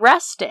fucking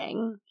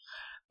resting.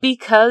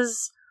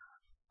 Because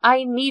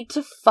I need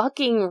to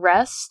fucking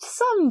rest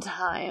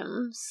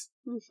sometimes.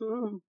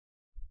 Mm-hmm.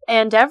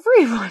 And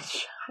everyone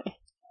should.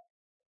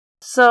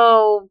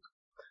 So,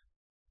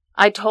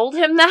 I told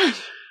him that.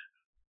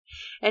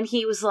 And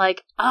he was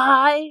like,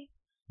 I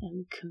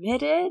am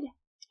committed.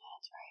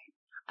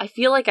 I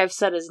feel like I've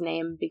said his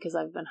name because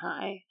I've been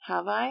high.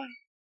 Have I?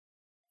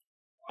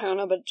 I don't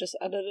know, but just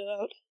edit it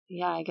out.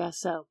 Yeah, I guess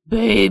so.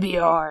 Baby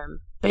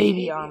arm.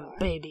 Baby arm.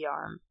 Baby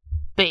arm.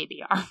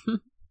 Baby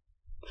arm.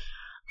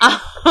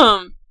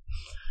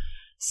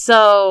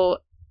 So,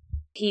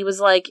 he was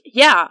like,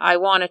 yeah, I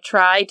want to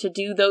try to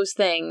do those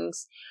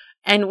things.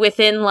 And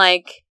within,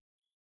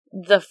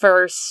 the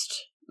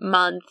first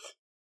month,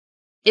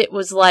 it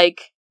was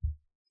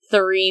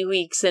 3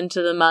 weeks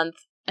into the month,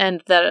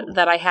 and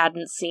that I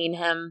hadn't seen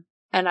him.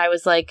 And I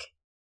was like,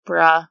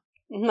 bruh.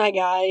 My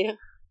guy.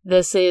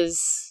 This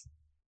is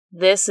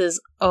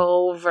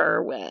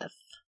over with.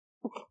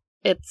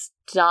 It's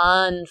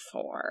done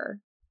for.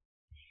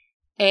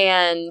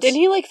 And didn't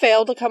he, like,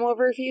 fail to come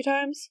over a few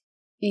times?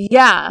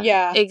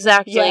 Yeah,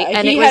 exactly. Yeah,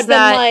 and he it was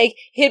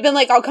had been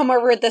like, I'll come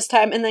over at this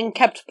time, and then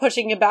kept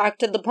pushing it back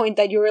to the point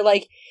that you were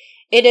like,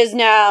 it is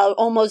now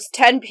almost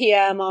 10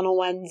 p.m. on a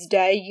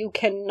Wednesday. You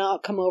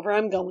cannot come over.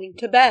 I'm going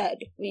to bed.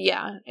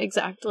 Yeah,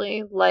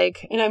 exactly.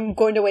 Like, and I'm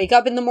going to wake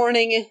up in the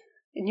morning,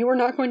 and you are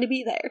not going to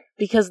be there.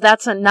 Because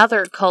that's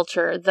another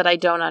culture that I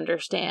don't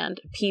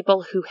understand.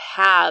 People who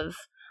have,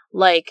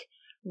 like,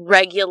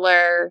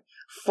 regular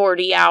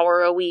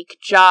 40-hour-a-week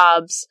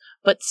jobs,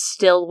 but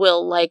still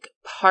will, like,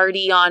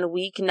 party on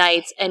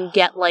weeknights and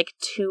get, like,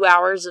 2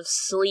 hours of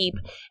sleep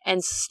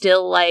and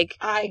still, like,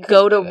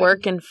 go to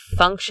work and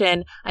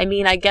function. I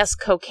mean, I guess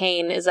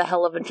cocaine is a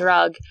hell of a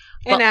drug.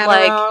 But, and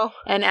Adderall. Like,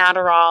 and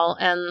Adderall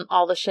and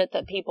all the shit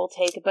that people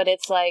take. But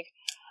it's, like,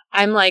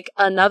 I'm like,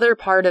 another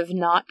part of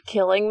not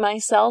killing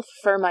myself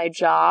for my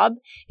job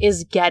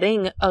is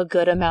getting a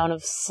good amount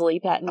of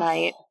sleep at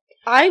night.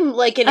 I'm,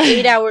 like, in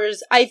 8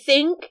 hours. I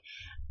think,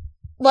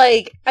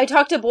 like, I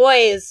talk to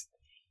boys,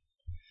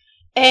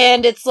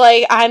 and it's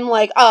like, I'm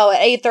like, oh,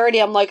 at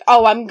 8:30, I'm like,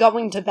 oh, I'm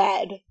going to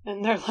bed.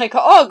 And they're like,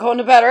 oh, going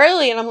to bed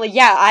early. And I'm like,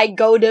 yeah,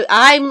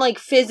 I'm, like,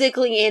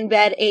 physically in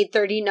bed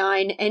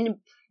 8:39 and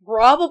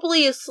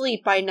probably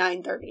asleep by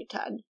 9:30,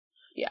 10.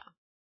 Yeah.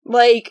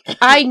 Like,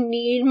 I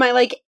need my,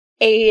 like,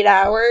 8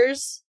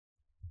 hours.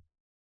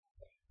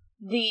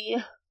 The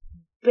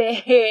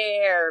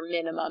bare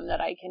minimum that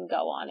I can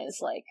go on is,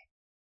 like,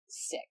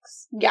 6.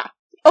 Yeah.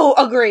 Oh,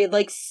 agreed.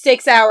 Like,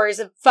 6 hours.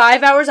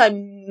 5 hours,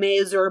 I'm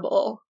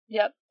miserable.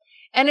 Yep.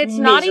 And it's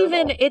not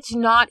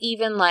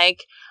even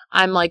like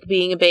I'm, like,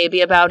 being a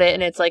baby about it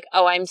and it's like,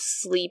 oh, I'm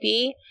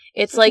sleepy.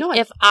 It's like,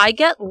 if I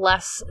get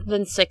less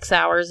than 6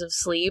 hours of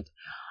sleep,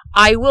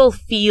 I will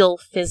feel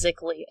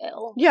physically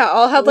ill. Yeah,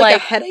 I'll have, like, a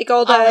headache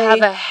all day. I'll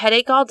have a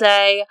headache all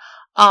day.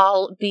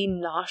 I'll be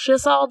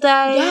nauseous all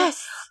day.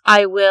 Yes.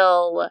 I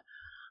will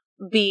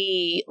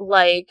be,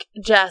 like,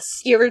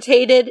 just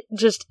irritated.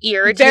 Just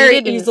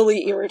irritated. Very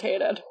easily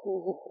irritated.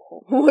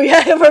 Oh,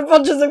 yeah,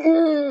 everyone's just like,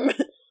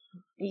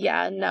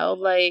 Yeah, no,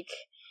 like,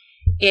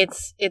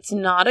 it's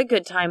not a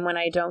good time when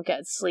I don't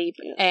get sleep,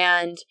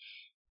 and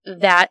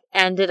that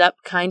ended up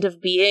kind of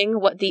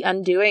being what the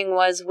undoing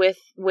was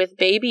with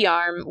Baby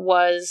Arm,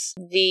 was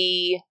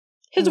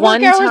his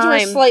work hours were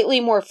slightly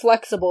more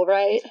flexible,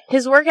 right?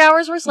 His work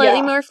hours were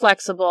slightly more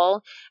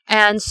flexible,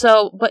 and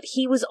so, but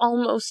he was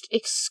almost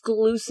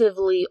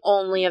exclusively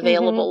only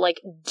available,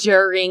 like,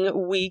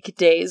 during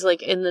weekdays,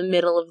 like, in the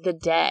middle of the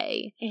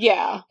day.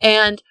 Yeah.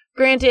 And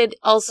granted,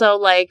 also,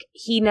 like,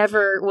 he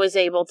never was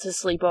able to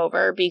sleep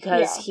over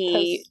because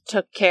he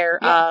took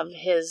care of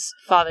his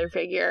father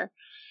figure.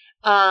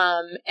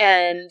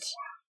 And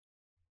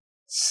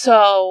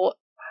so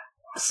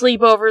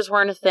sleepovers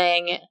weren't a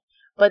thing.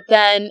 But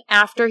then,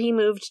 after he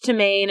moved to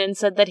Maine and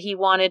said that he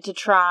wanted to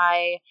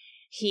try,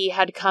 he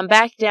had come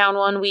back down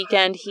one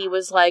weekend. He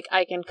was like,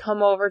 I can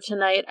come over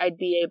tonight. I'd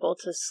be able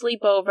to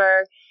sleep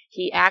over.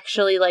 He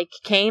actually, like,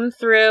 came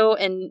through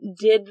and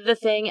did the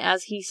thing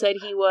as he said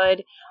he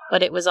would,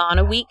 but it was on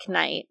a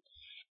weeknight.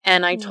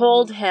 And I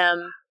told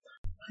him,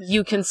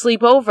 you can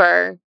sleep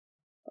over,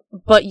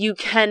 but you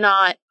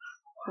cannot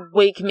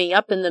wake me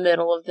up in the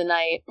middle of the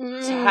night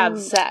to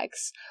have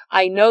sex.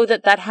 I know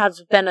that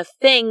has been a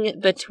thing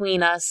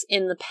between us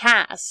in the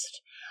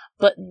past,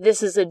 but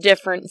this is a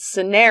different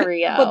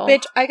scenario. But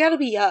bitch, I gotta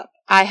be up.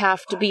 I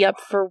have to be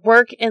up for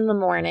work in the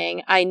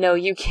morning. I know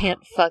you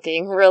can't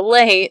fucking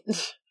relate.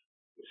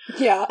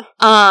 Yeah.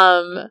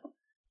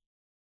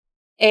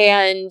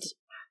 And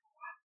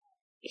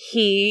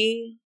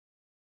he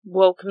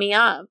woke me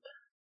up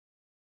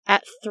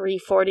at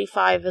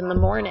 3:45 in the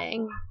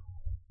morning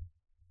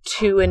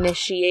to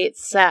initiate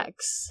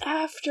sex.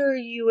 After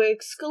you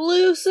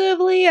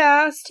exclusively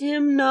asked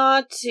him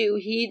not to,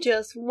 he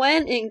just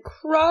went and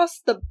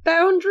crossed the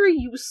boundary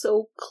you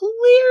so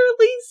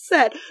clearly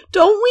set.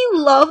 Don't we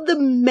love the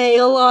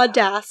male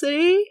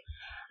audacity?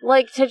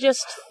 Like, to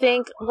just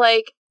think,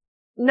 like,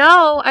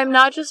 no, I'm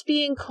not just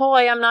being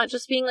coy. I'm not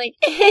just being like,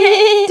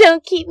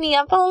 don't keep me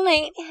up all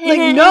night.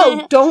 Like,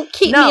 no, don't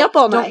keep me up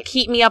all night. Don't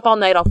keep me up all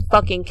night. I'll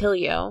fucking kill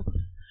you.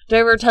 Did I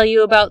ever tell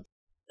you about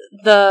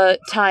the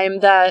time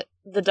that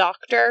the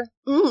doctor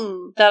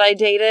that I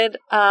dated,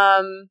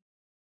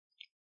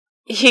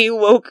 he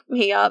woke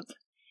me up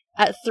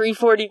at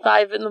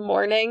 3:45 in the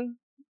morning,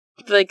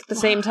 like the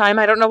same time.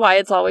 I don't know why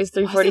it's always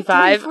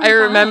 3:45.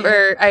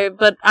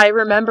 I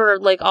remember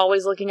like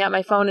always looking at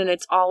my phone and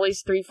it's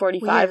always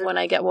 3:45 when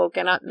I get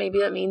woken up. Maybe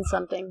that means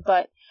something,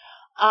 but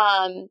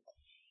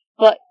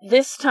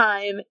this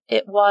time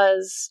it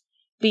was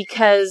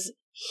because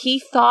he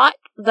thought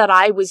that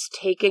I was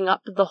taking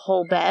up the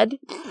whole bed.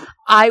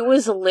 I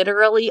was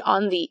literally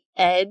on the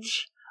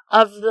edge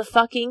of the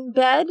fucking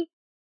bed.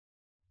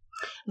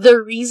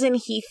 The reason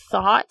he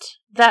thought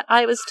that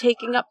I was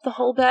taking up the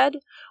whole bed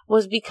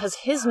was because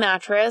his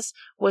mattress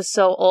was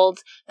so old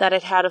that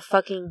it had a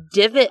fucking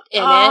divot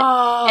in it,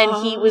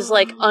 and he was,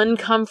 like,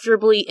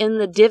 uncomfortably in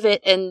the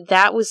divot, and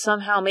that was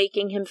somehow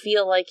making him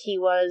feel like he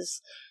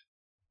was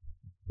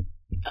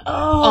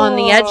on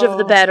the edge of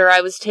the bed, or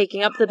I was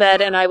taking up the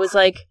bed, and I was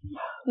like,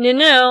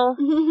 no.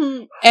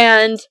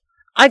 And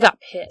I got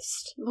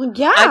pissed. Well,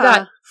 yeah. I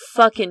got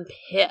fucking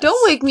pissed.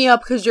 Don't wake me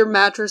up because your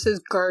mattress is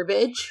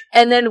garbage.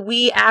 And then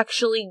we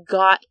actually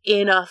got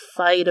in a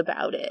fight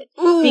about it.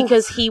 Ooh.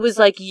 Because he was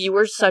like, you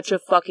were such a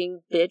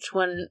fucking bitch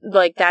when,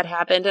 like, that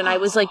happened. And I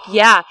was like,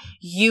 yeah,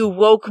 you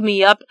woke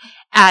me up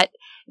at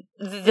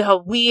the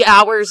wee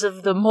hours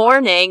of the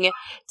morning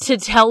to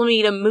tell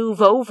me to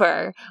move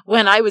over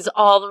when I was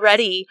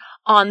already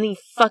on the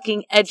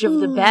fucking edge of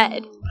the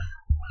bed.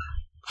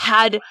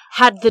 Had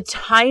the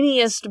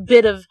tiniest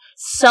bit of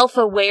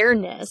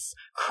self-awareness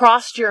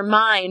crossed your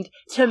mind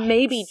to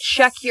maybe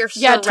check your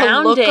surroundings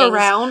to look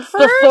around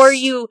first before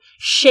you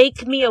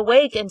shake me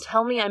awake and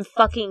tell me I'm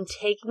fucking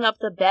taking up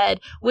the bed,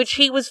 which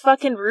he was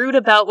fucking rude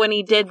about when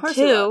he did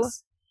too.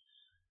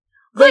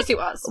 Of course he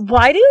was.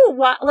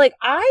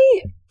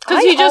 I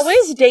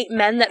always date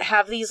men that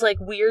have these, like,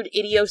 weird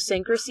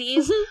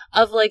idiosyncrasies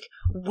of, like,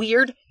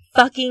 weird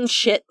fucking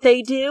shit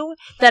they do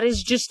that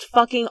is just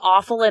fucking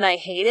awful and I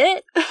hate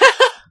it.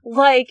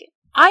 Like,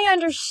 I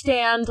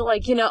understand,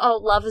 like, you know,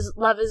 love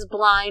is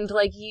blind,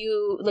 like,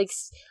 you, like,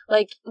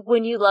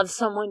 when you love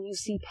someone, you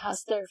see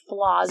past their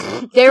flaws.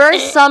 There are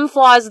some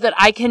flaws that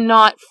I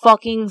cannot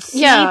fucking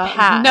see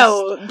past.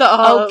 No,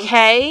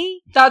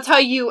 okay? That's how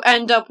you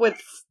end up with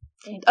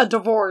a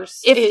divorce.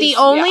 If the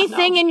only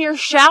thing in your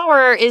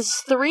shower is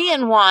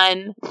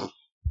 3-in-1,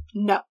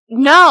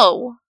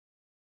 no.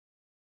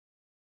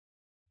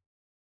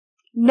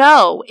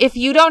 No. If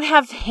you don't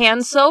have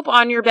hand soap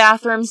on your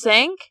bathroom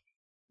sink,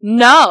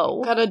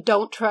 no. Got a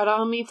don't tread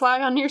on me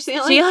flag on your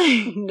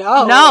ceiling?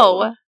 No.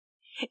 No.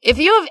 If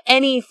you have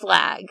any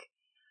flag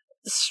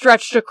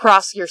stretched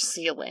across your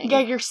ceiling. Yeah,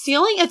 your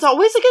ceiling, it's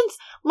always against,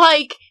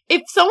 like,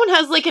 if someone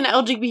has, like, an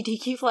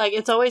LGBTQ flag,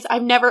 it's always, I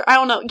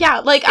don't know. Yeah,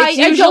 like, it's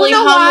usually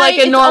hung like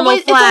a normal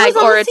flag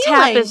or a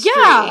tapestry.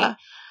 Yeah.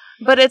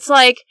 But it's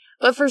like,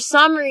 but for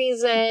some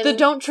reason... The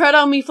don't tread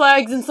on me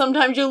flags, and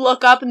sometimes you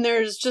look up and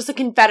there's just a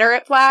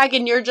Confederate flag,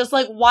 and you're just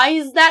like, why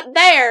is that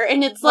there?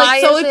 And it's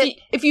like, so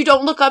if you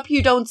don't look up,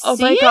 you don't see it? Oh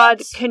my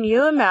god, can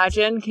you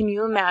imagine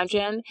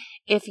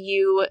if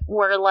you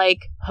were, like,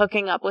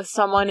 hooking up with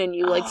someone and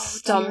you, like,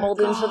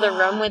 stumbled into the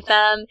room with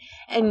them,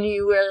 and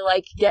you were,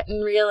 like,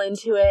 getting real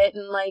into it,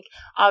 and, like,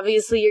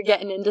 obviously you're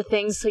getting into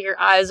things so your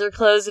eyes are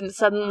closed, and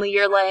suddenly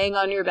you're laying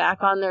on your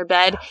back on their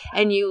bed,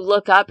 and you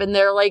look up and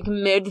they're, like,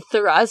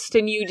 mid-thrust,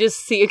 and you just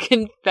see a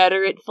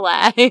Confederate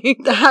flag.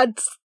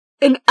 That's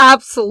an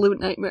absolute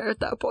nightmare at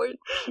that point.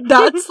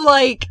 That's,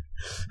 like...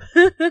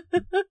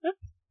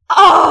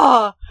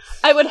 I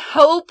would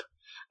hope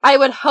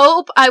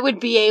I would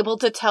be able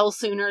to tell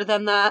sooner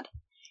than that.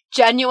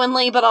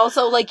 Genuinely, but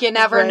also, like, you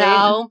never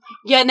know.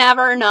 You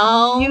never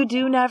know. You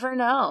do never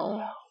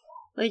know.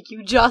 Like,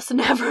 you just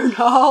never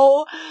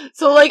know.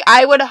 So, like,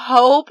 I would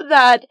hope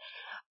that...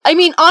 I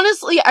mean,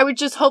 honestly, I would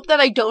just hope that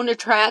I don't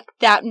attract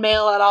that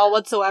male at all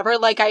whatsoever.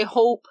 Like, I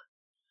hope...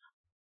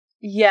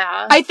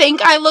 Yeah. I think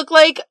I look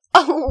like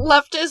a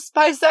leftist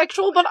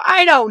bisexual, but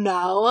I don't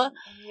know.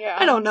 Yeah.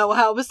 I don't know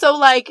how. So,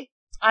 like...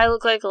 I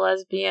look like a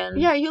lesbian.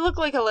 Yeah, you look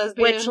like a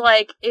lesbian. Which,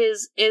 like,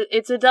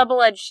 it's a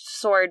double-edged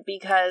sword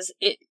because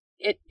it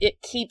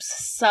keeps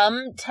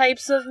some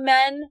types of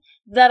men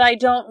that I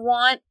don't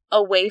want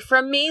away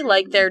from me.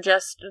 Like, they're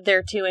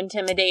too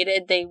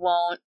intimidated. They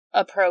won't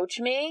approach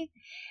me.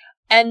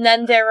 And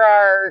then there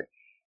are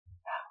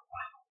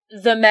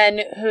the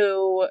men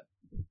who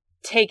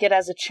take it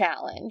as a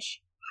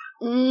challenge.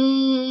 And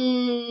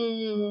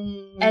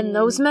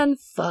those men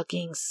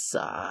fucking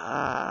suck.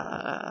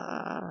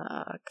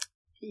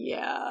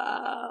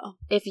 Yeah.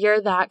 If you're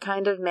that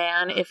kind of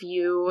man, if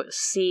you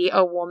see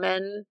a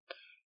woman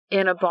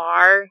in a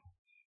bar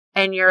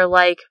and you're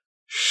like,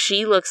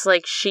 she looks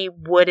like she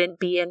wouldn't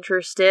be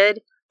interested,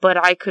 but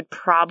I could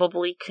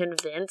probably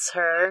convince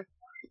her,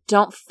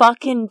 don't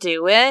fucking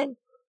do it.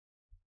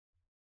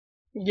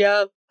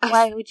 Yeah.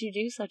 Why would you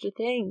do such a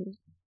thing?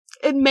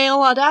 In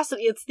male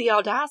audacity, it's the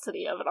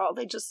audacity of it all.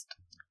 They just...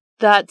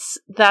 That's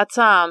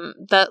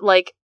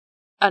like,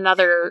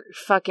 another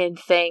fucking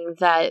thing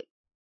that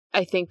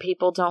I think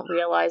people don't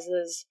realize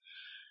is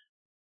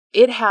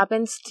it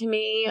happens to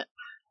me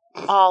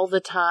all the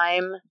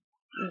time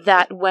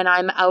that when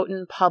I'm out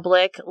in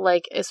public,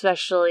 like,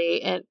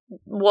 especially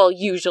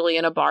usually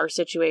in a bar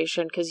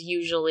situation, because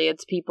usually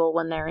it's people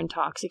when they're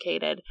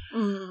intoxicated,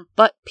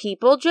 but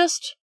people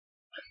just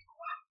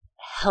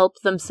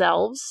help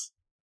themselves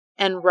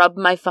and rub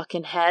my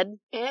fucking head.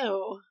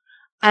 Ew.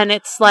 And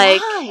it's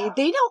like... Why?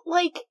 They don't,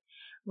 like...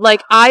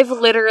 Like, I've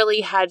literally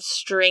had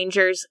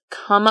strangers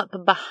come up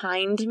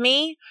behind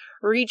me,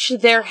 reach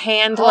their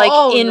hand,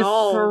 in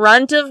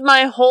front of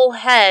my whole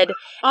head,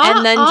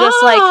 and then just,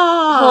 like,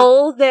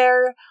 pull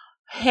their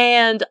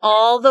hand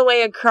all the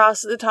way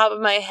across the top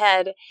of my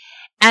head,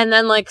 and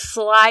then, like,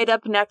 slide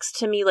up next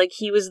to me like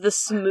he was the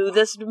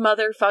smoothest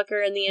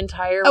motherfucker in the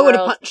entire world. I would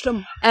have punched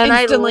him And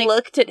instantly. I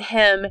looked at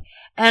him,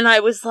 and I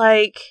was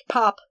like...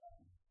 Pop.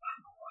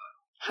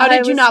 How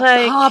did you not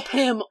like, pop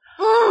him?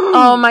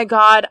 Oh my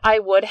god, I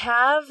would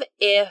have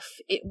if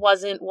it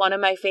wasn't one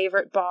of my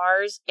favorite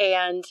bars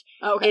and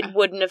it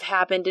wouldn't have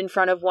happened in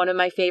front of one of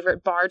my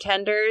favorite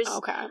bartenders.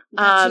 Okay.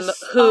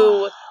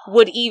 Who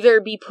would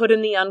either be put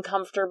in the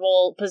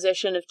uncomfortable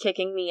position of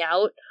kicking me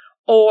out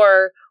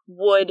or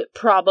would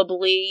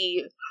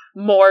probably,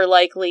 more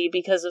likely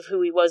because of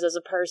who he was as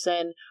a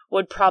person,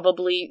 would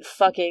probably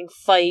fucking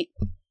fight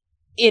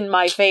in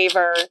my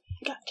favor.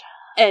 Gotcha.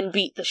 And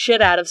beat the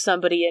shit out of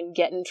somebody and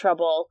get in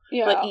trouble.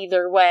 Yeah. But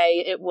either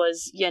way, it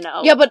was,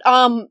 Yeah, but,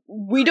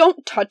 we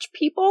don't touch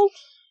people.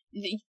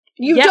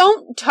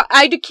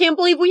 I can't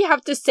believe we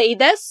have to say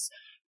this,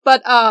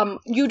 but,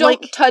 you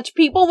don't touch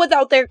people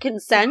without their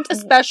consent,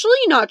 especially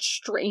not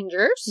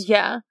strangers.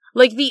 Yeah.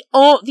 Like, the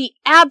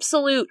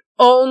absolute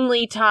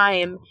only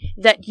time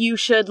that you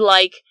should,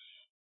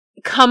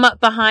 come up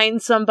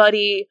behind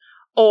somebody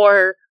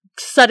or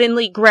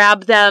suddenly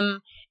grab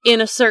them in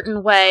a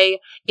certain way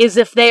is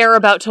if they are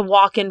about to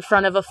walk in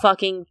front of a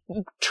fucking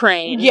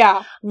train.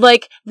 Yeah.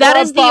 That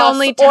is the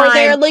only time. Or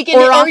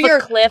they're off a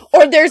cliff.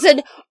 Or there's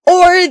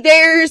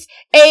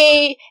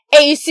a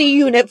AC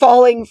unit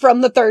falling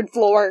from the 3rd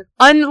floor.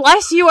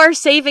 Unless you are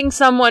saving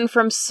someone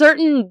from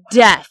certain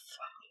death.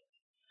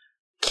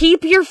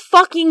 Keep your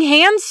fucking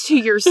hands to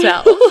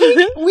yourself.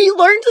 We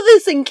learned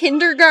this in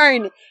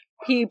kindergarten,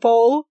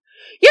 people.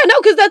 Yeah, no,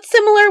 because that's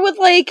similar with,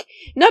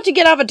 not to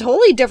get off a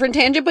totally different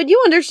tangent, but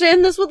you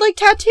understand this with,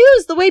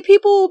 tattoos. The way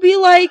people will be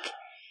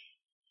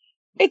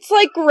it's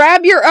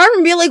grab your arm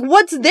and be like,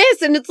 what's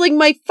this? And it's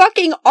my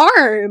fucking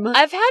arm.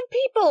 I've had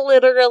people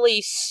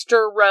literally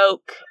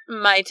stroke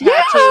my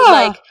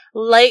tattoo,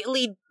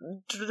 lightly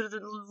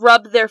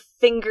rub their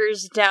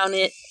fingers down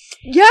it.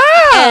 Yeah!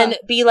 And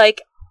be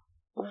like,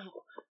 oh,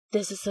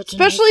 this is such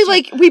especially,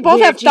 we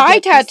both have thigh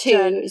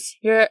tattoos.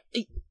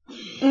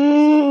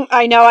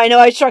 I know,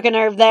 I struck a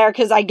nerve there,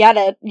 because I get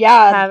it,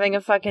 yeah. Having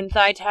a fucking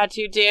thigh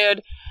tattoo,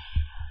 dude.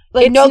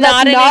 No,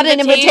 that's not an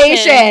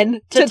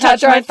invitation to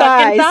touch our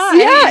thighs.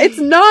 Yeah, it's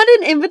not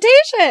an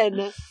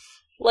invitation.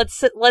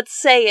 Let's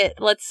say it.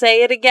 Let's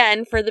say it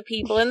again for the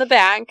people in the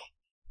back.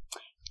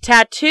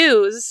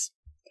 Tattoos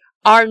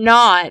are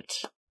not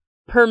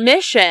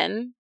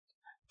permission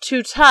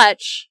to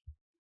touch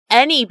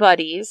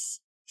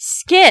anybody's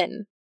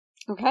skin.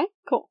 Okay,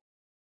 cool.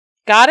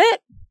 Got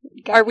it?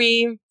 Are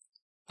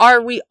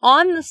we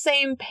on the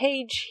same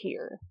page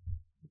here?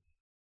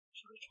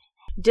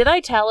 Did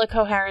I tell a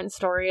coherent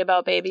story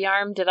about Baby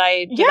Arm? Did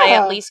I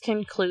at least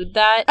conclude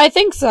that? I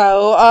think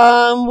so.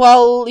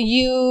 Well,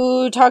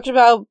 you talked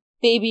about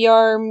Baby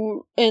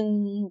Arm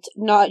and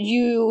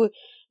you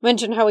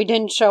mentioned how he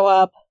didn't show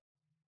up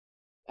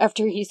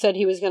after he said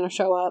he was going to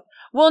show up.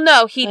 Well,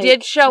 no, he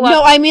did show up.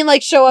 No, I mean,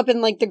 show up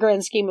in, the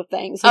grand scheme of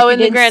things. In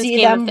the grand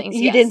scheme of things,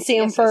 You didn't see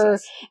him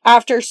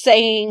after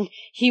saying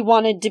he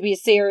wanted to be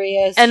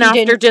serious. And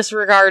after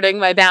disregarding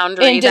my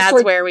boundary,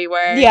 that's where we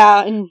were.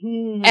 Yeah.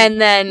 And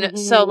then,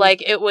 so,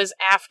 it was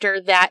after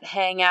that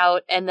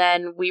hangout, and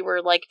then we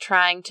were,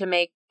 trying to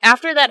make...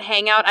 After that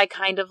hangout, I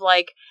kind of,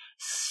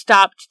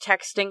 stopped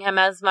texting him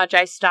as much.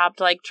 I stopped,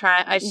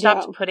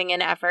 putting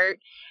in effort.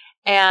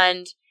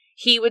 And...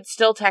 he would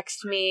still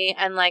text me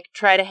and,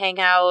 try to hang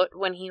out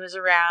when he was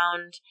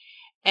around.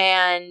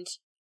 And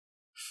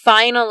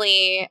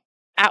finally,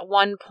 at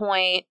one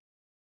point,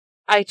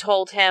 I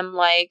told him,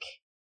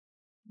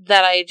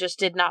 that I just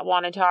did not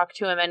want to talk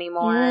to him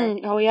anymore.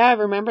 Oh, yeah, I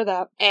remember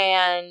that.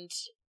 And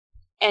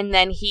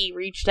then he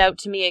reached out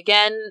to me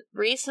again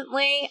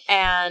recently,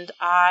 and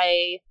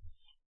I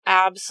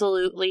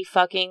absolutely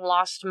fucking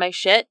lost my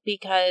shit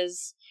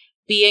because...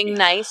 being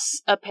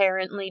nice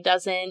apparently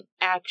doesn't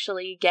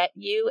actually get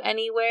you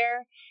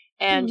anywhere,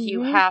 and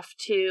you have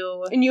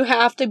to... And you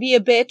have to be a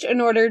bitch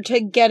in order to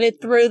get it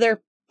through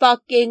their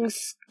fucking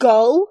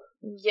skull?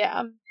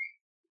 Yeah.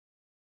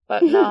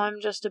 But no,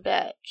 I'm just a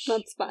bitch.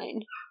 That's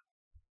fine.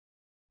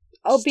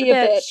 I'll be a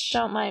bitch.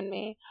 Don't mind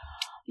me.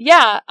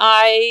 Yeah,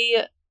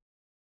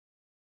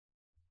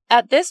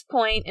 at this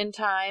point in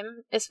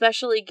time,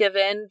 especially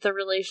given the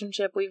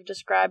relationship we've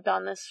described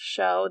on this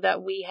show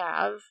that we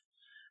have,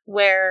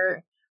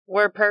 where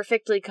we're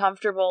perfectly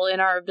comfortable in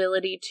our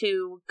ability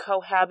to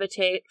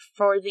cohabitate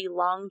for the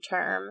long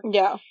term.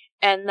 Yeah.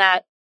 And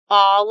that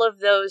all of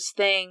those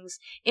things,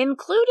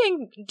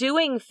 including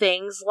doing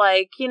things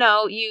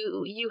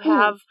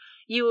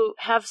you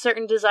have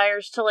certain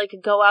desires to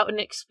go out and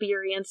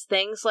experience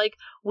things.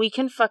 We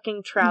can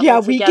fucking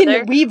travel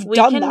together. We've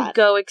done that. We can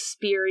go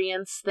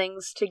experience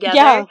things together.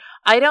 Yeah.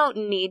 I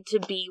don't need to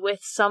be with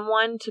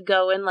someone to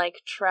go and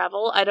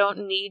travel. I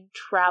don't need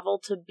travel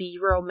to be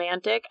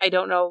romantic. I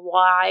don't know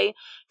why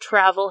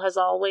travel has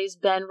always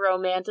been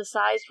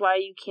romanticized, why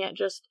you can't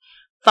just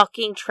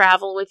fucking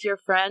travel with your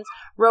friends.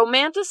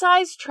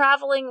 Romanticize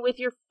traveling with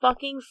your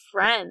fucking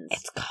friends.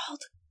 It's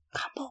called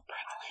couple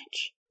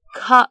privilege.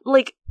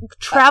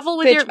 Travel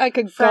with your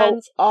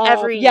friends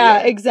every year. Yeah,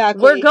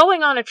 exactly. We're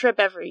going on a trip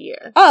every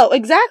year. Oh,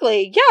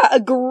 exactly. Yeah,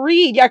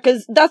 agreed. Yeah,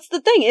 because that's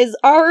the thing, is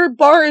our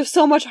bar is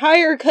so much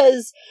higher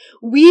because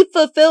we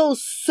fulfill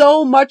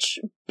so much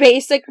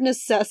basic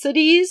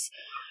necessities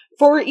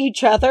for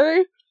each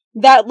other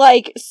that,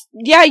 like,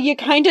 yeah, you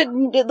kind of,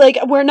 like,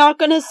 we're not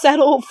gonna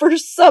settle for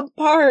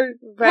subpar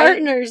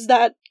partners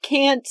that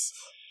can't,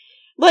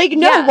 like,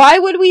 no, why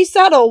would we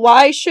settle?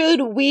 Why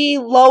should we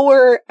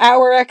lower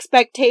our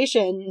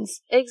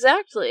expectations?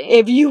 Exactly.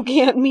 If you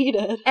can't meet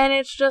it. And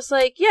it's just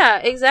like, yeah,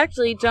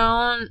 exactly,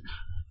 don't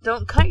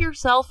cut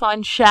yourself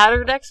on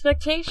shattered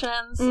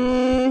expectations.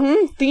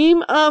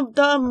 Theme of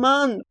the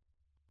month.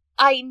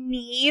 I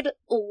need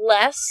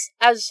less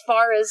as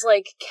far as,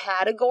 like,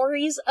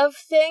 categories of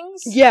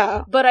things.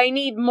 Yeah. But I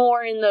need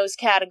more in those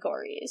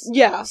categories.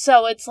 Yeah.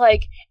 So it's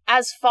like,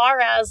 as far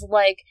as,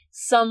 like,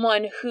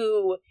 someone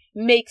who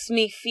makes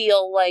me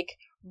feel, like,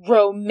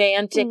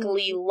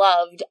 romantically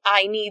loved,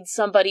 I need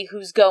somebody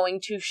who's going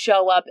to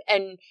show up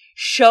and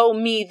show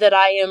me that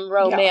I am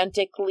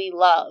romantically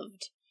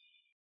loved.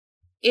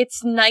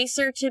 It's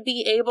nicer to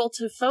be able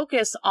to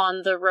focus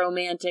on the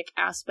romantic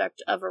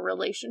aspect of a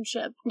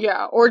relationship.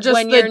 Yeah, or just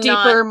when the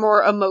deeper,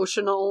 more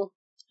emotional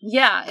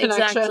connection.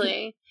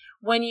 Exactly.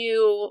 When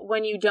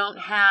you don't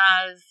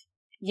have,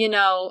 you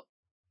know,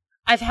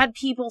 I've had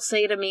people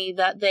say to me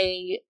that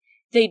they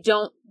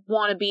don't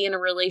want to be in a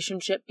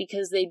relationship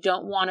because they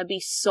don't want to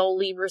be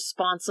solely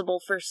responsible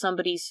for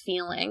somebody's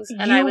feelings.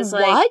 And I was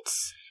like, what?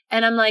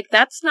 And I'm like,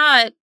 that's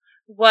not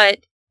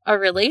what a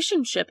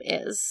relationship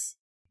is.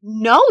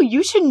 No,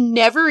 you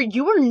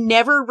are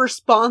never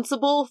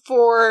responsible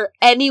for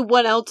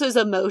anyone else's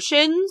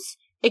emotions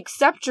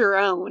except your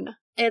own.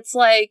 It's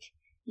like,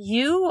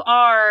 you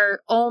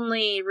are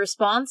only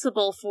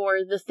responsible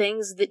for the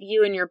things that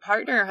you and your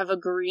partner have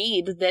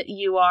agreed that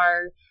you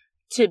are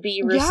to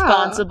be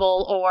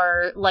responsible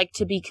or, like,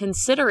 to be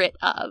considerate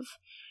of.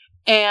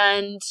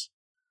 And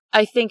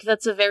I think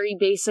that's a very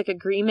basic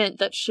agreement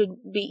that should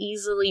be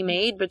easily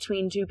made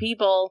between two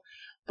people.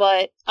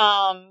 But,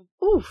 God,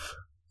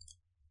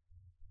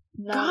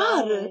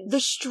 the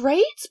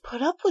straights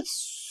put up with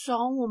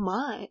so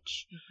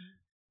much.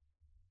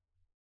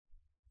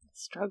 The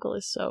struggle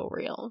is so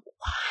real.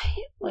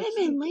 Why?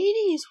 Women,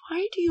 ladies,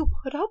 why do you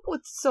put up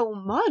with so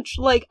much?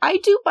 Like, I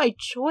do by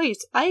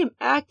choice. I am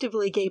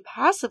actively gay,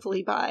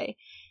 passively bi.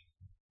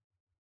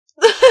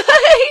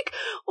 Like,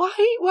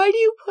 why do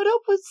you put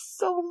up with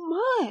so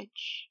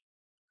much?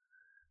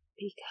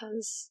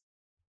 Because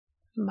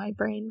my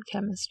brain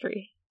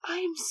chemistry. I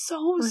am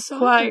so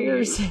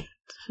sorry.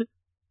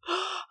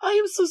 I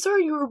am so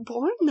sorry you were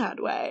born that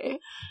way.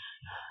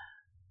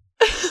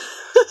 I'm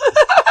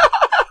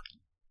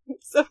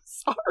so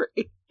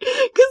sorry.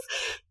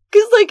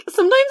 Because, like,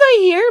 sometimes I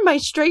hear my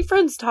straight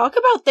friends talk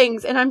about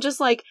things, and I'm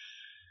just like,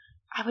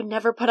 I would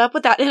never put up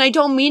with that. And I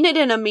don't mean it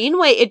in a mean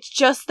way. It's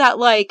just that,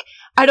 like,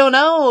 I don't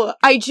know.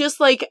 I just,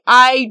 like,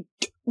 the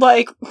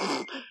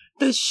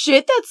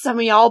shit that some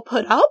of y'all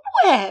put up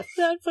with.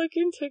 That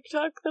fucking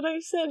TikTok that I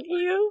sent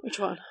you. Which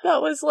one?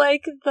 That was,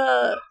 like,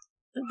 the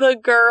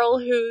girl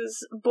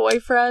whose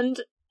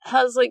boyfriend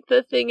has, like,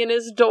 the thing in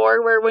his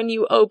door where when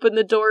you open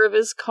the door of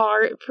his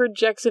car, it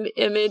projects an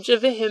image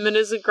of him and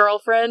his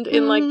girlfriend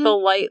in, like, the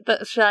light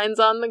that shines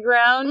on the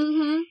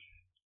ground.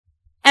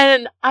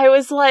 And I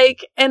was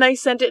like, and I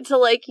sent it to,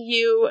 like,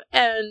 you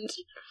and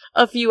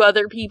a few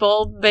other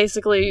people,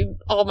 basically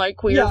all my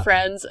queer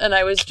friends, and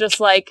I was just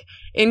like,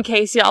 in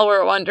case y'all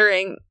were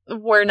wondering,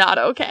 we're not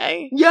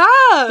okay.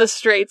 Yeah! The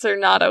straights are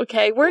not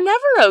okay. We're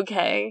never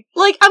okay.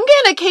 Like, I'm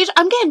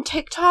getting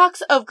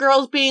TikToks of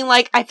girls being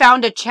like, I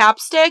found a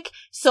chapstick,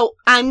 so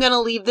I'm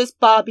gonna leave this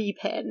bobby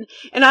pin.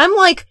 And I'm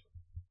like,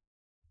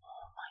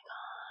 oh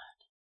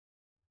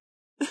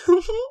my god.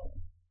 What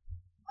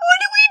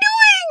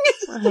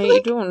are we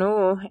doing?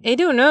 I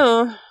don't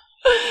know.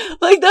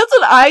 Like, that's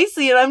what I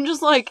see, and I'm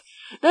just like,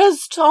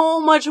 there's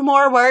so much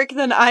more work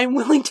than I'm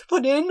willing to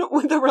put in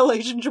with a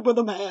relationship with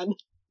a man.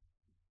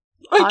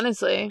 Like,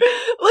 honestly.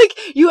 Like,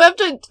 you have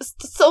to,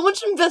 so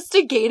much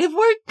investigative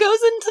work goes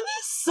into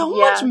this, so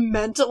much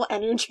mental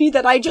energy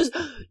that I just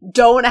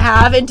don't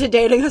have into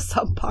dating a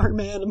subpar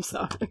man, I'm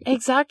sorry.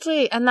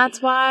 Exactly, and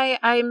that's why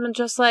I'm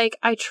just like,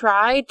 I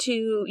try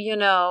to, you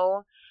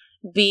know,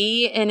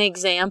 be an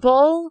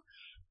example,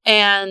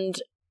 and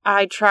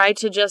I try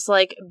to just,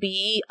 like,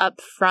 be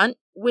upfront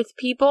with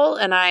people,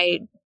 and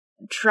I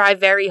try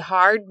very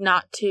hard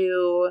not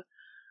to,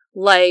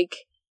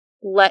 like,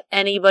 let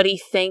anybody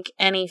think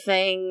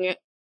anything.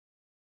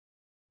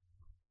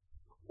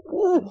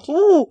 I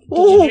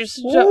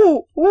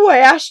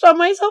ashed on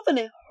myself and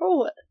it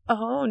hurt.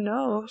 Oh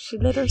no, she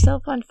lit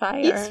herself on fire.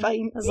 It's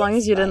fine. As long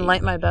as you didn't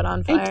light my bed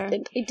on fire. I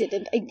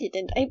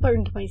didn't. I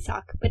burned my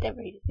sock, but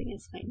everything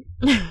is fine.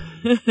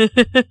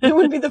 It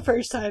would be the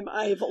first time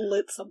I've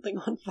lit something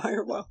on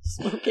fire while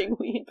smoking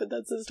weed, but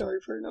that's a story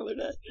for another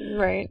day.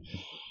 Right.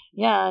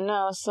 Yeah,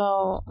 no,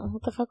 so,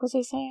 what the fuck was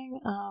I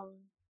saying?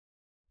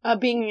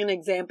 Being an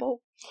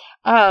example?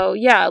 Oh,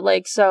 yeah,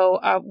 like, so,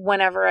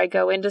 whenever I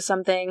go into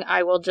something,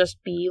 I will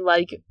just be,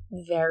 like,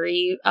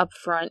 very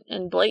upfront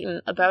and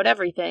blatant about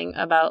everything,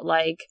 about,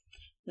 like,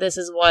 this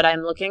is what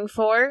I'm looking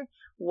for,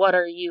 what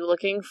are you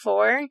looking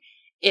for?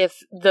 If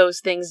those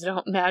things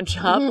don't match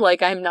up,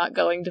 like, I'm not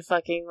going to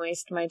fucking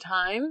waste my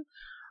time.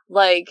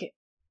 Like,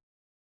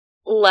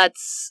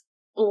 let's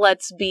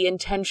be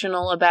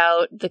intentional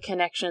about the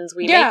connections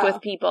we make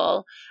with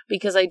people,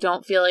 because I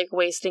don't feel like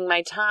wasting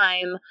my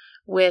time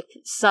with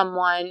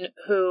someone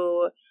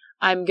who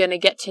I'm going to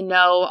get to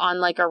know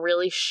on like a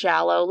really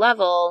shallow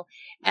level.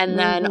 And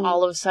then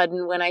all of a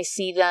sudden when I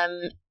see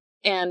them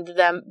and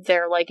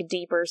their like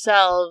deeper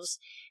selves,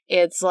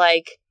 it's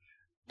like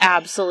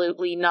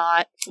absolutely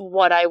not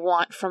what I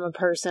want from a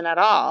person at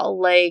all.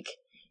 Like,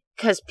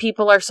 because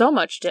people are so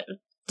much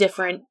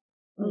different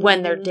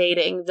when they're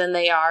dating than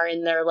they are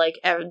in their like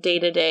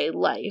day-to-day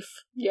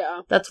life.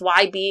 Yeah. That's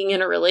why being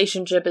in a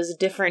relationship is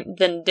different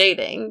than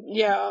dating.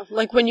 Yeah.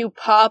 Like when you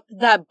pop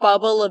that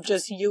bubble of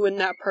just you and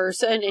that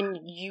person and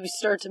you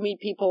start to meet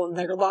people in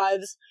their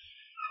lives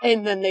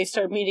and then they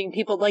start meeting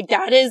people, like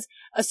that is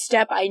a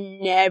step I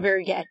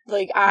never get.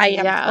 Like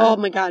oh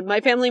my God,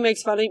 my family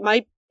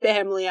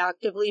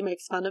actively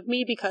makes fun of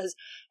me because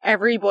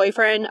every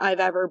boyfriend I've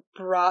ever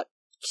brought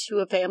to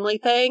a family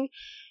thing,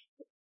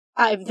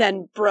 I've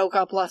then broke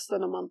up less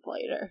than a month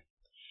later.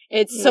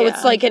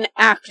 It's like an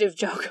active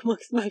joke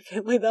amongst my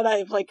family that I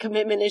have like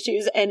commitment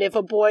issues, and if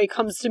a boy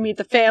comes to meet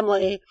the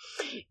family,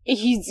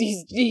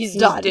 he's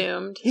done.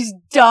 Doomed. He's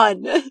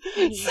done.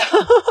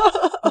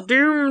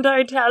 Doomed,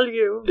 I tell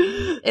you.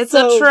 It's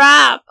a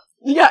trap.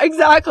 Yeah,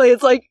 exactly.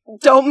 It's like,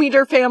 don't meet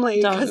her family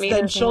because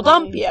then she'll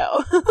dump you.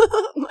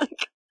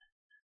 Like,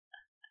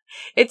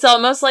 It's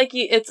almost like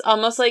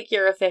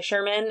you're a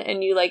fisherman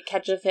and you like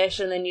catch a fish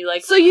and then you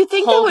like so you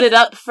think hold it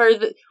up for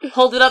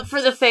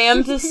the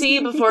fam to see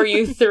before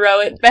you throw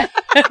it back.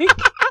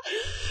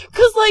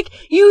 Cause like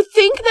you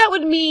think that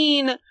would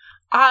mean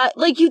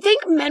like you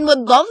think men would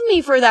love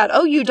me for that.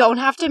 Oh, you don't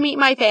have to meet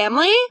my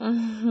family?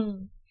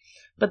 Mm-hmm.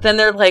 But then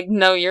they're like,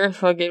 no, you're a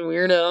fucking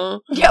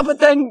weirdo. Yeah,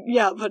 but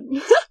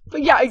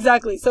yeah,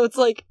 exactly. So it's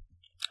like,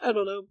 I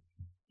don't know.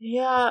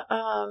 Yeah,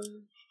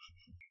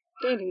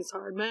 dating is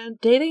hard, man.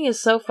 Dating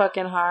is so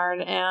fucking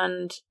hard,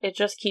 and it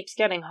just keeps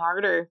getting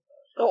harder.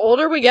 The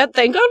older we get,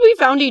 thank God we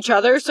found each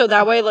other, so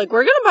that way, like,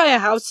 we're gonna buy a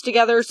house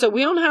together, so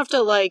we don't have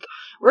to, like,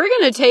 we're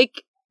gonna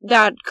take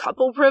that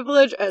couple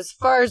privilege as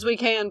far as we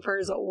can for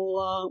as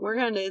long. We're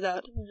gonna do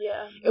that.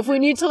 Yeah. If we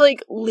need to,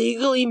 like,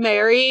 legally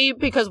marry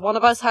because one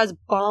of us has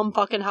bomb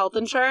fucking health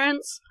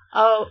insurance.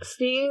 Oh,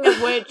 speaking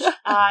of which,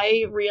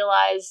 I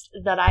realized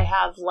that I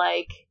have,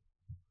 like,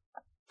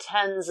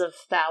 tens of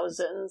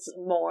thousands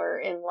more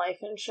in life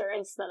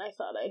insurance than I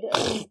thought I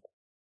did.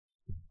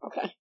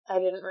 Okay. I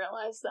didn't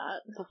realize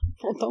that.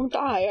 Well, don't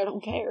die. I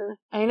don't care.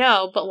 I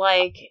know, but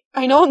like...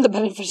 I know I'm the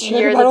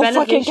beneficiary. You're I don't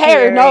beneficiary. fucking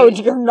care. No,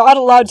 you're not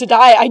allowed to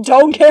die. I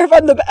don't care if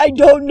I'm I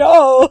don't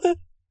know.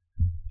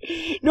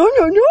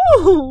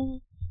 No.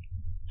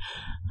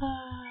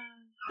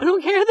 I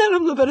don't care that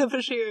I'm the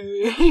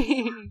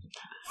beneficiary.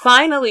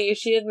 Finally,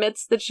 she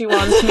admits that she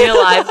wants me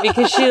alive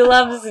because she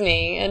loves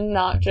me, and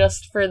not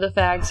just for the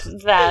fact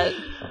that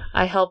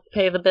I help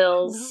pay the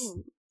bills.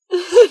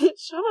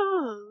 Shut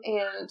up.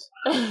 And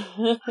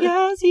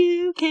yes,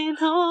 you can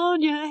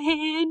hold your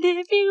hand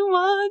if you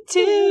want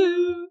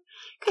to,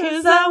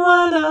 'cause I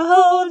wanna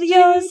hold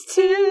yours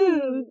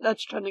too.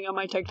 That's trending on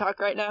my TikTok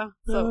right now.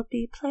 So. We'll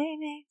be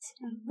playmates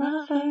and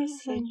lovers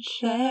and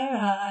share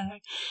our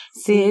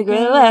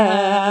secret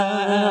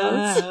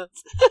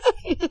worlds.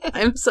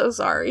 I'm so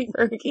sorry,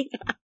 Fergie.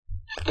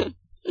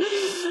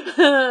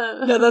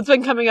 No, that's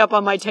been coming up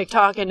on my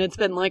TikTok, and it's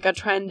been like a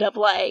trend of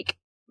like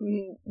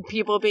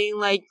people being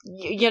like,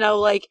 you know,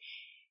 like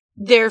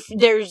there's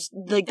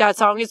like that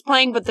song is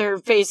playing, but their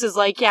face is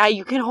like, yeah,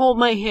 you can hold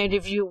my hand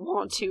if you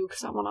want to,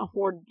 because I want to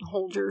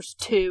hold yours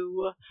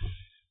too.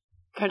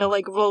 Kind of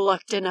like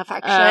reluctant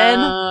affection.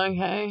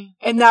 Okay.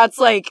 And that's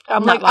like,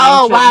 I'm not like,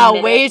 oh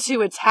wow, way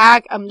to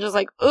attack. I'm just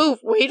like, oof,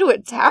 way to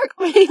attack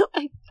me.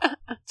 Like that.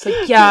 It's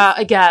like, yeah,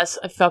 I guess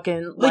I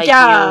fucking like you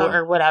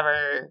or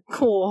whatever.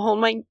 Cool, hold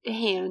my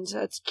hand.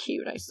 That's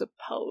cute, I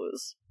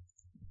suppose.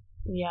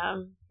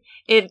 Yeah.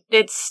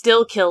 It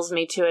still kills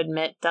me to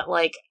admit that,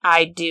 like,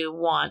 I do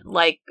want,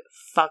 like,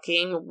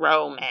 fucking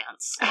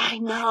romance. I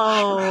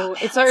know.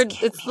 It's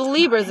the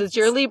Libras. It's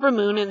your Libra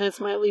moon and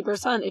it's my Libra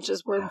sun. It's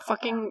just, we're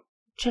fucking...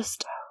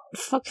 Just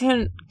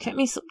fucking get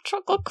me some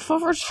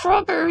chocolate-covered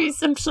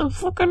strawberries and some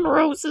fucking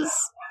roses.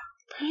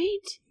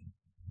 Right?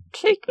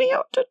 Take me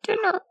out to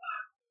dinner.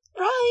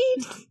 Right?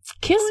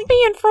 Kiss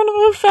me in front of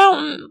a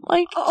fountain.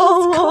 Like,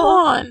 oh, come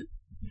on.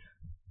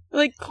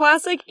 Like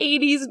classic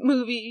 80s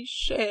movie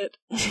shit.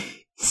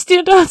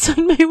 Stand outside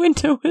my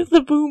window with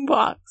a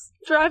boombox.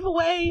 Drive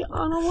away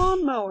on a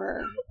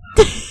lawnmower.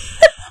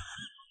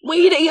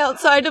 Waiting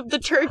outside of the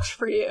church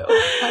for you.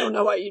 I don't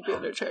know why you'd be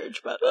in a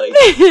church, but like...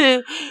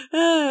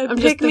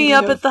 pick me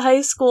up at the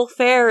high school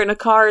fair in a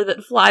car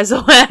that flies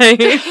away.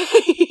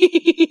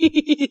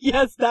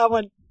 Yes, that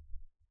one.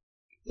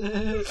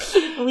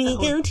 We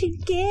go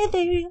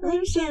together.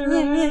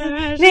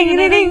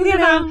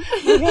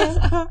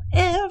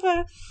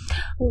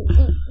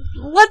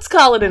 Let's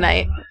call it a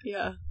night.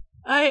 Yeah,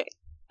 I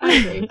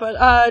agree.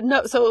 But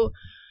no. So,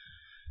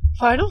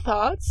 final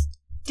thoughts.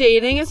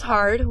 Dating is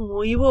hard.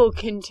 We will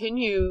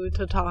continue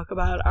to talk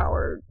about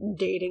our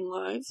dating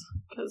lives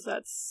because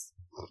that's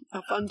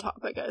a fun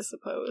topic, I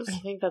suppose. I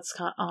think that's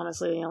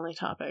honestly the only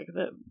topic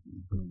that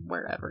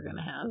we're ever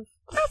gonna have.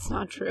 That's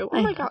not true.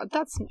 Oh my god,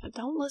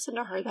 don't listen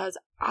to her. That's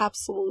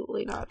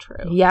absolutely not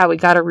true. Yeah, we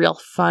got a real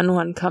fun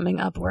one coming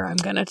up where I'm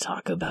gonna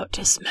talk about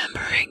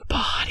dismembering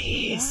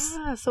bodies.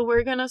 Yeah, so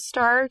we're gonna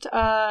start,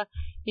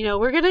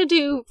 we're gonna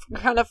do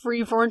kind of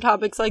free-form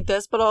topics like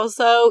this, but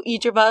also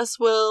each of us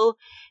will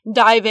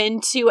dive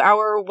into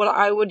what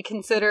I would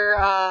consider,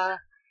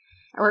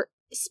 our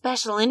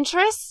special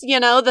interests,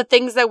 the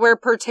things that we're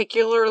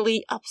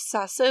particularly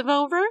obsessive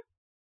over.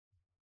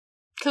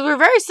 Because we're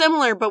very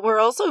similar, but we're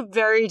also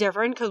very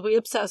different because we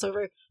obsess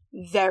over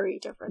very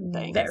different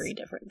things. Very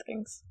different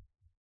things.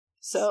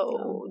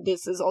 So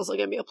this is also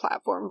going to be a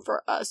platform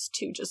for us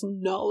to just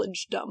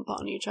knowledge dump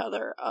on each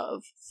other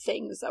of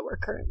things that we're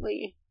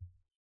currently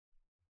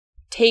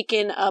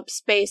taking up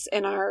space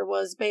in our,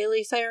 was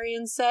Bailey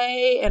Sarian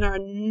say, in our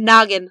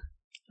noggin.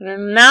 In our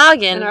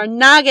noggin. In our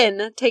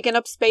noggin. Taking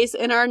up space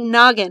in our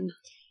noggin.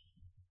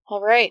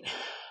 All right.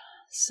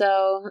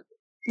 So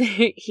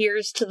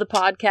here's to the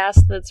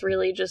podcast that's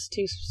really just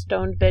two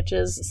stoned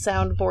bitches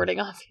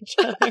soundboarding off each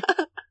other.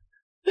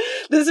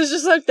 This is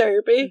just like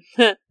therapy.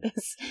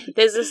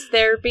 This is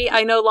therapy.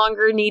 I no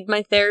longer need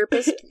my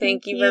therapist.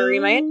 Thank you very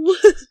much.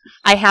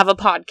 I have a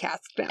podcast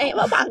now. I have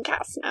a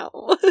podcast now.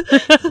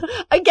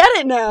 I get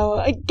it now.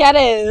 I get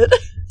it.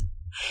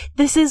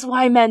 This is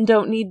why men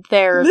don't need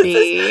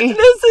therapy.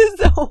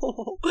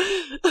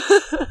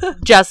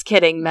 Just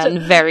kidding. Men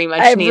very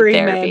much need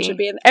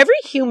therapy. Every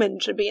human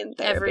should be in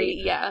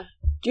therapy. Yeah.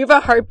 Do you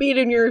have a heartbeat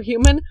and you're a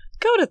human?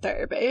 Go to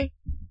therapy.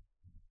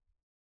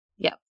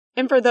 Yeah.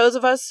 And for those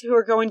of us who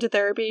are going to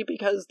therapy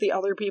because the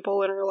other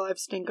people in our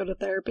lives didn't go to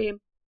therapy,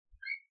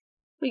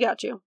 we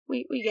got you.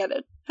 We get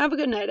it. Have a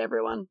good night,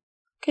 everyone.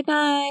 Good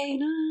night. Good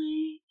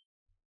night.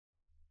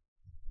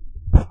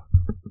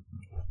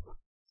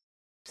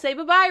 Say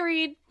bye-bye,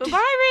 Reed.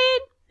 Bye-bye,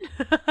 Reed.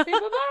 Say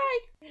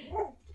bye-bye.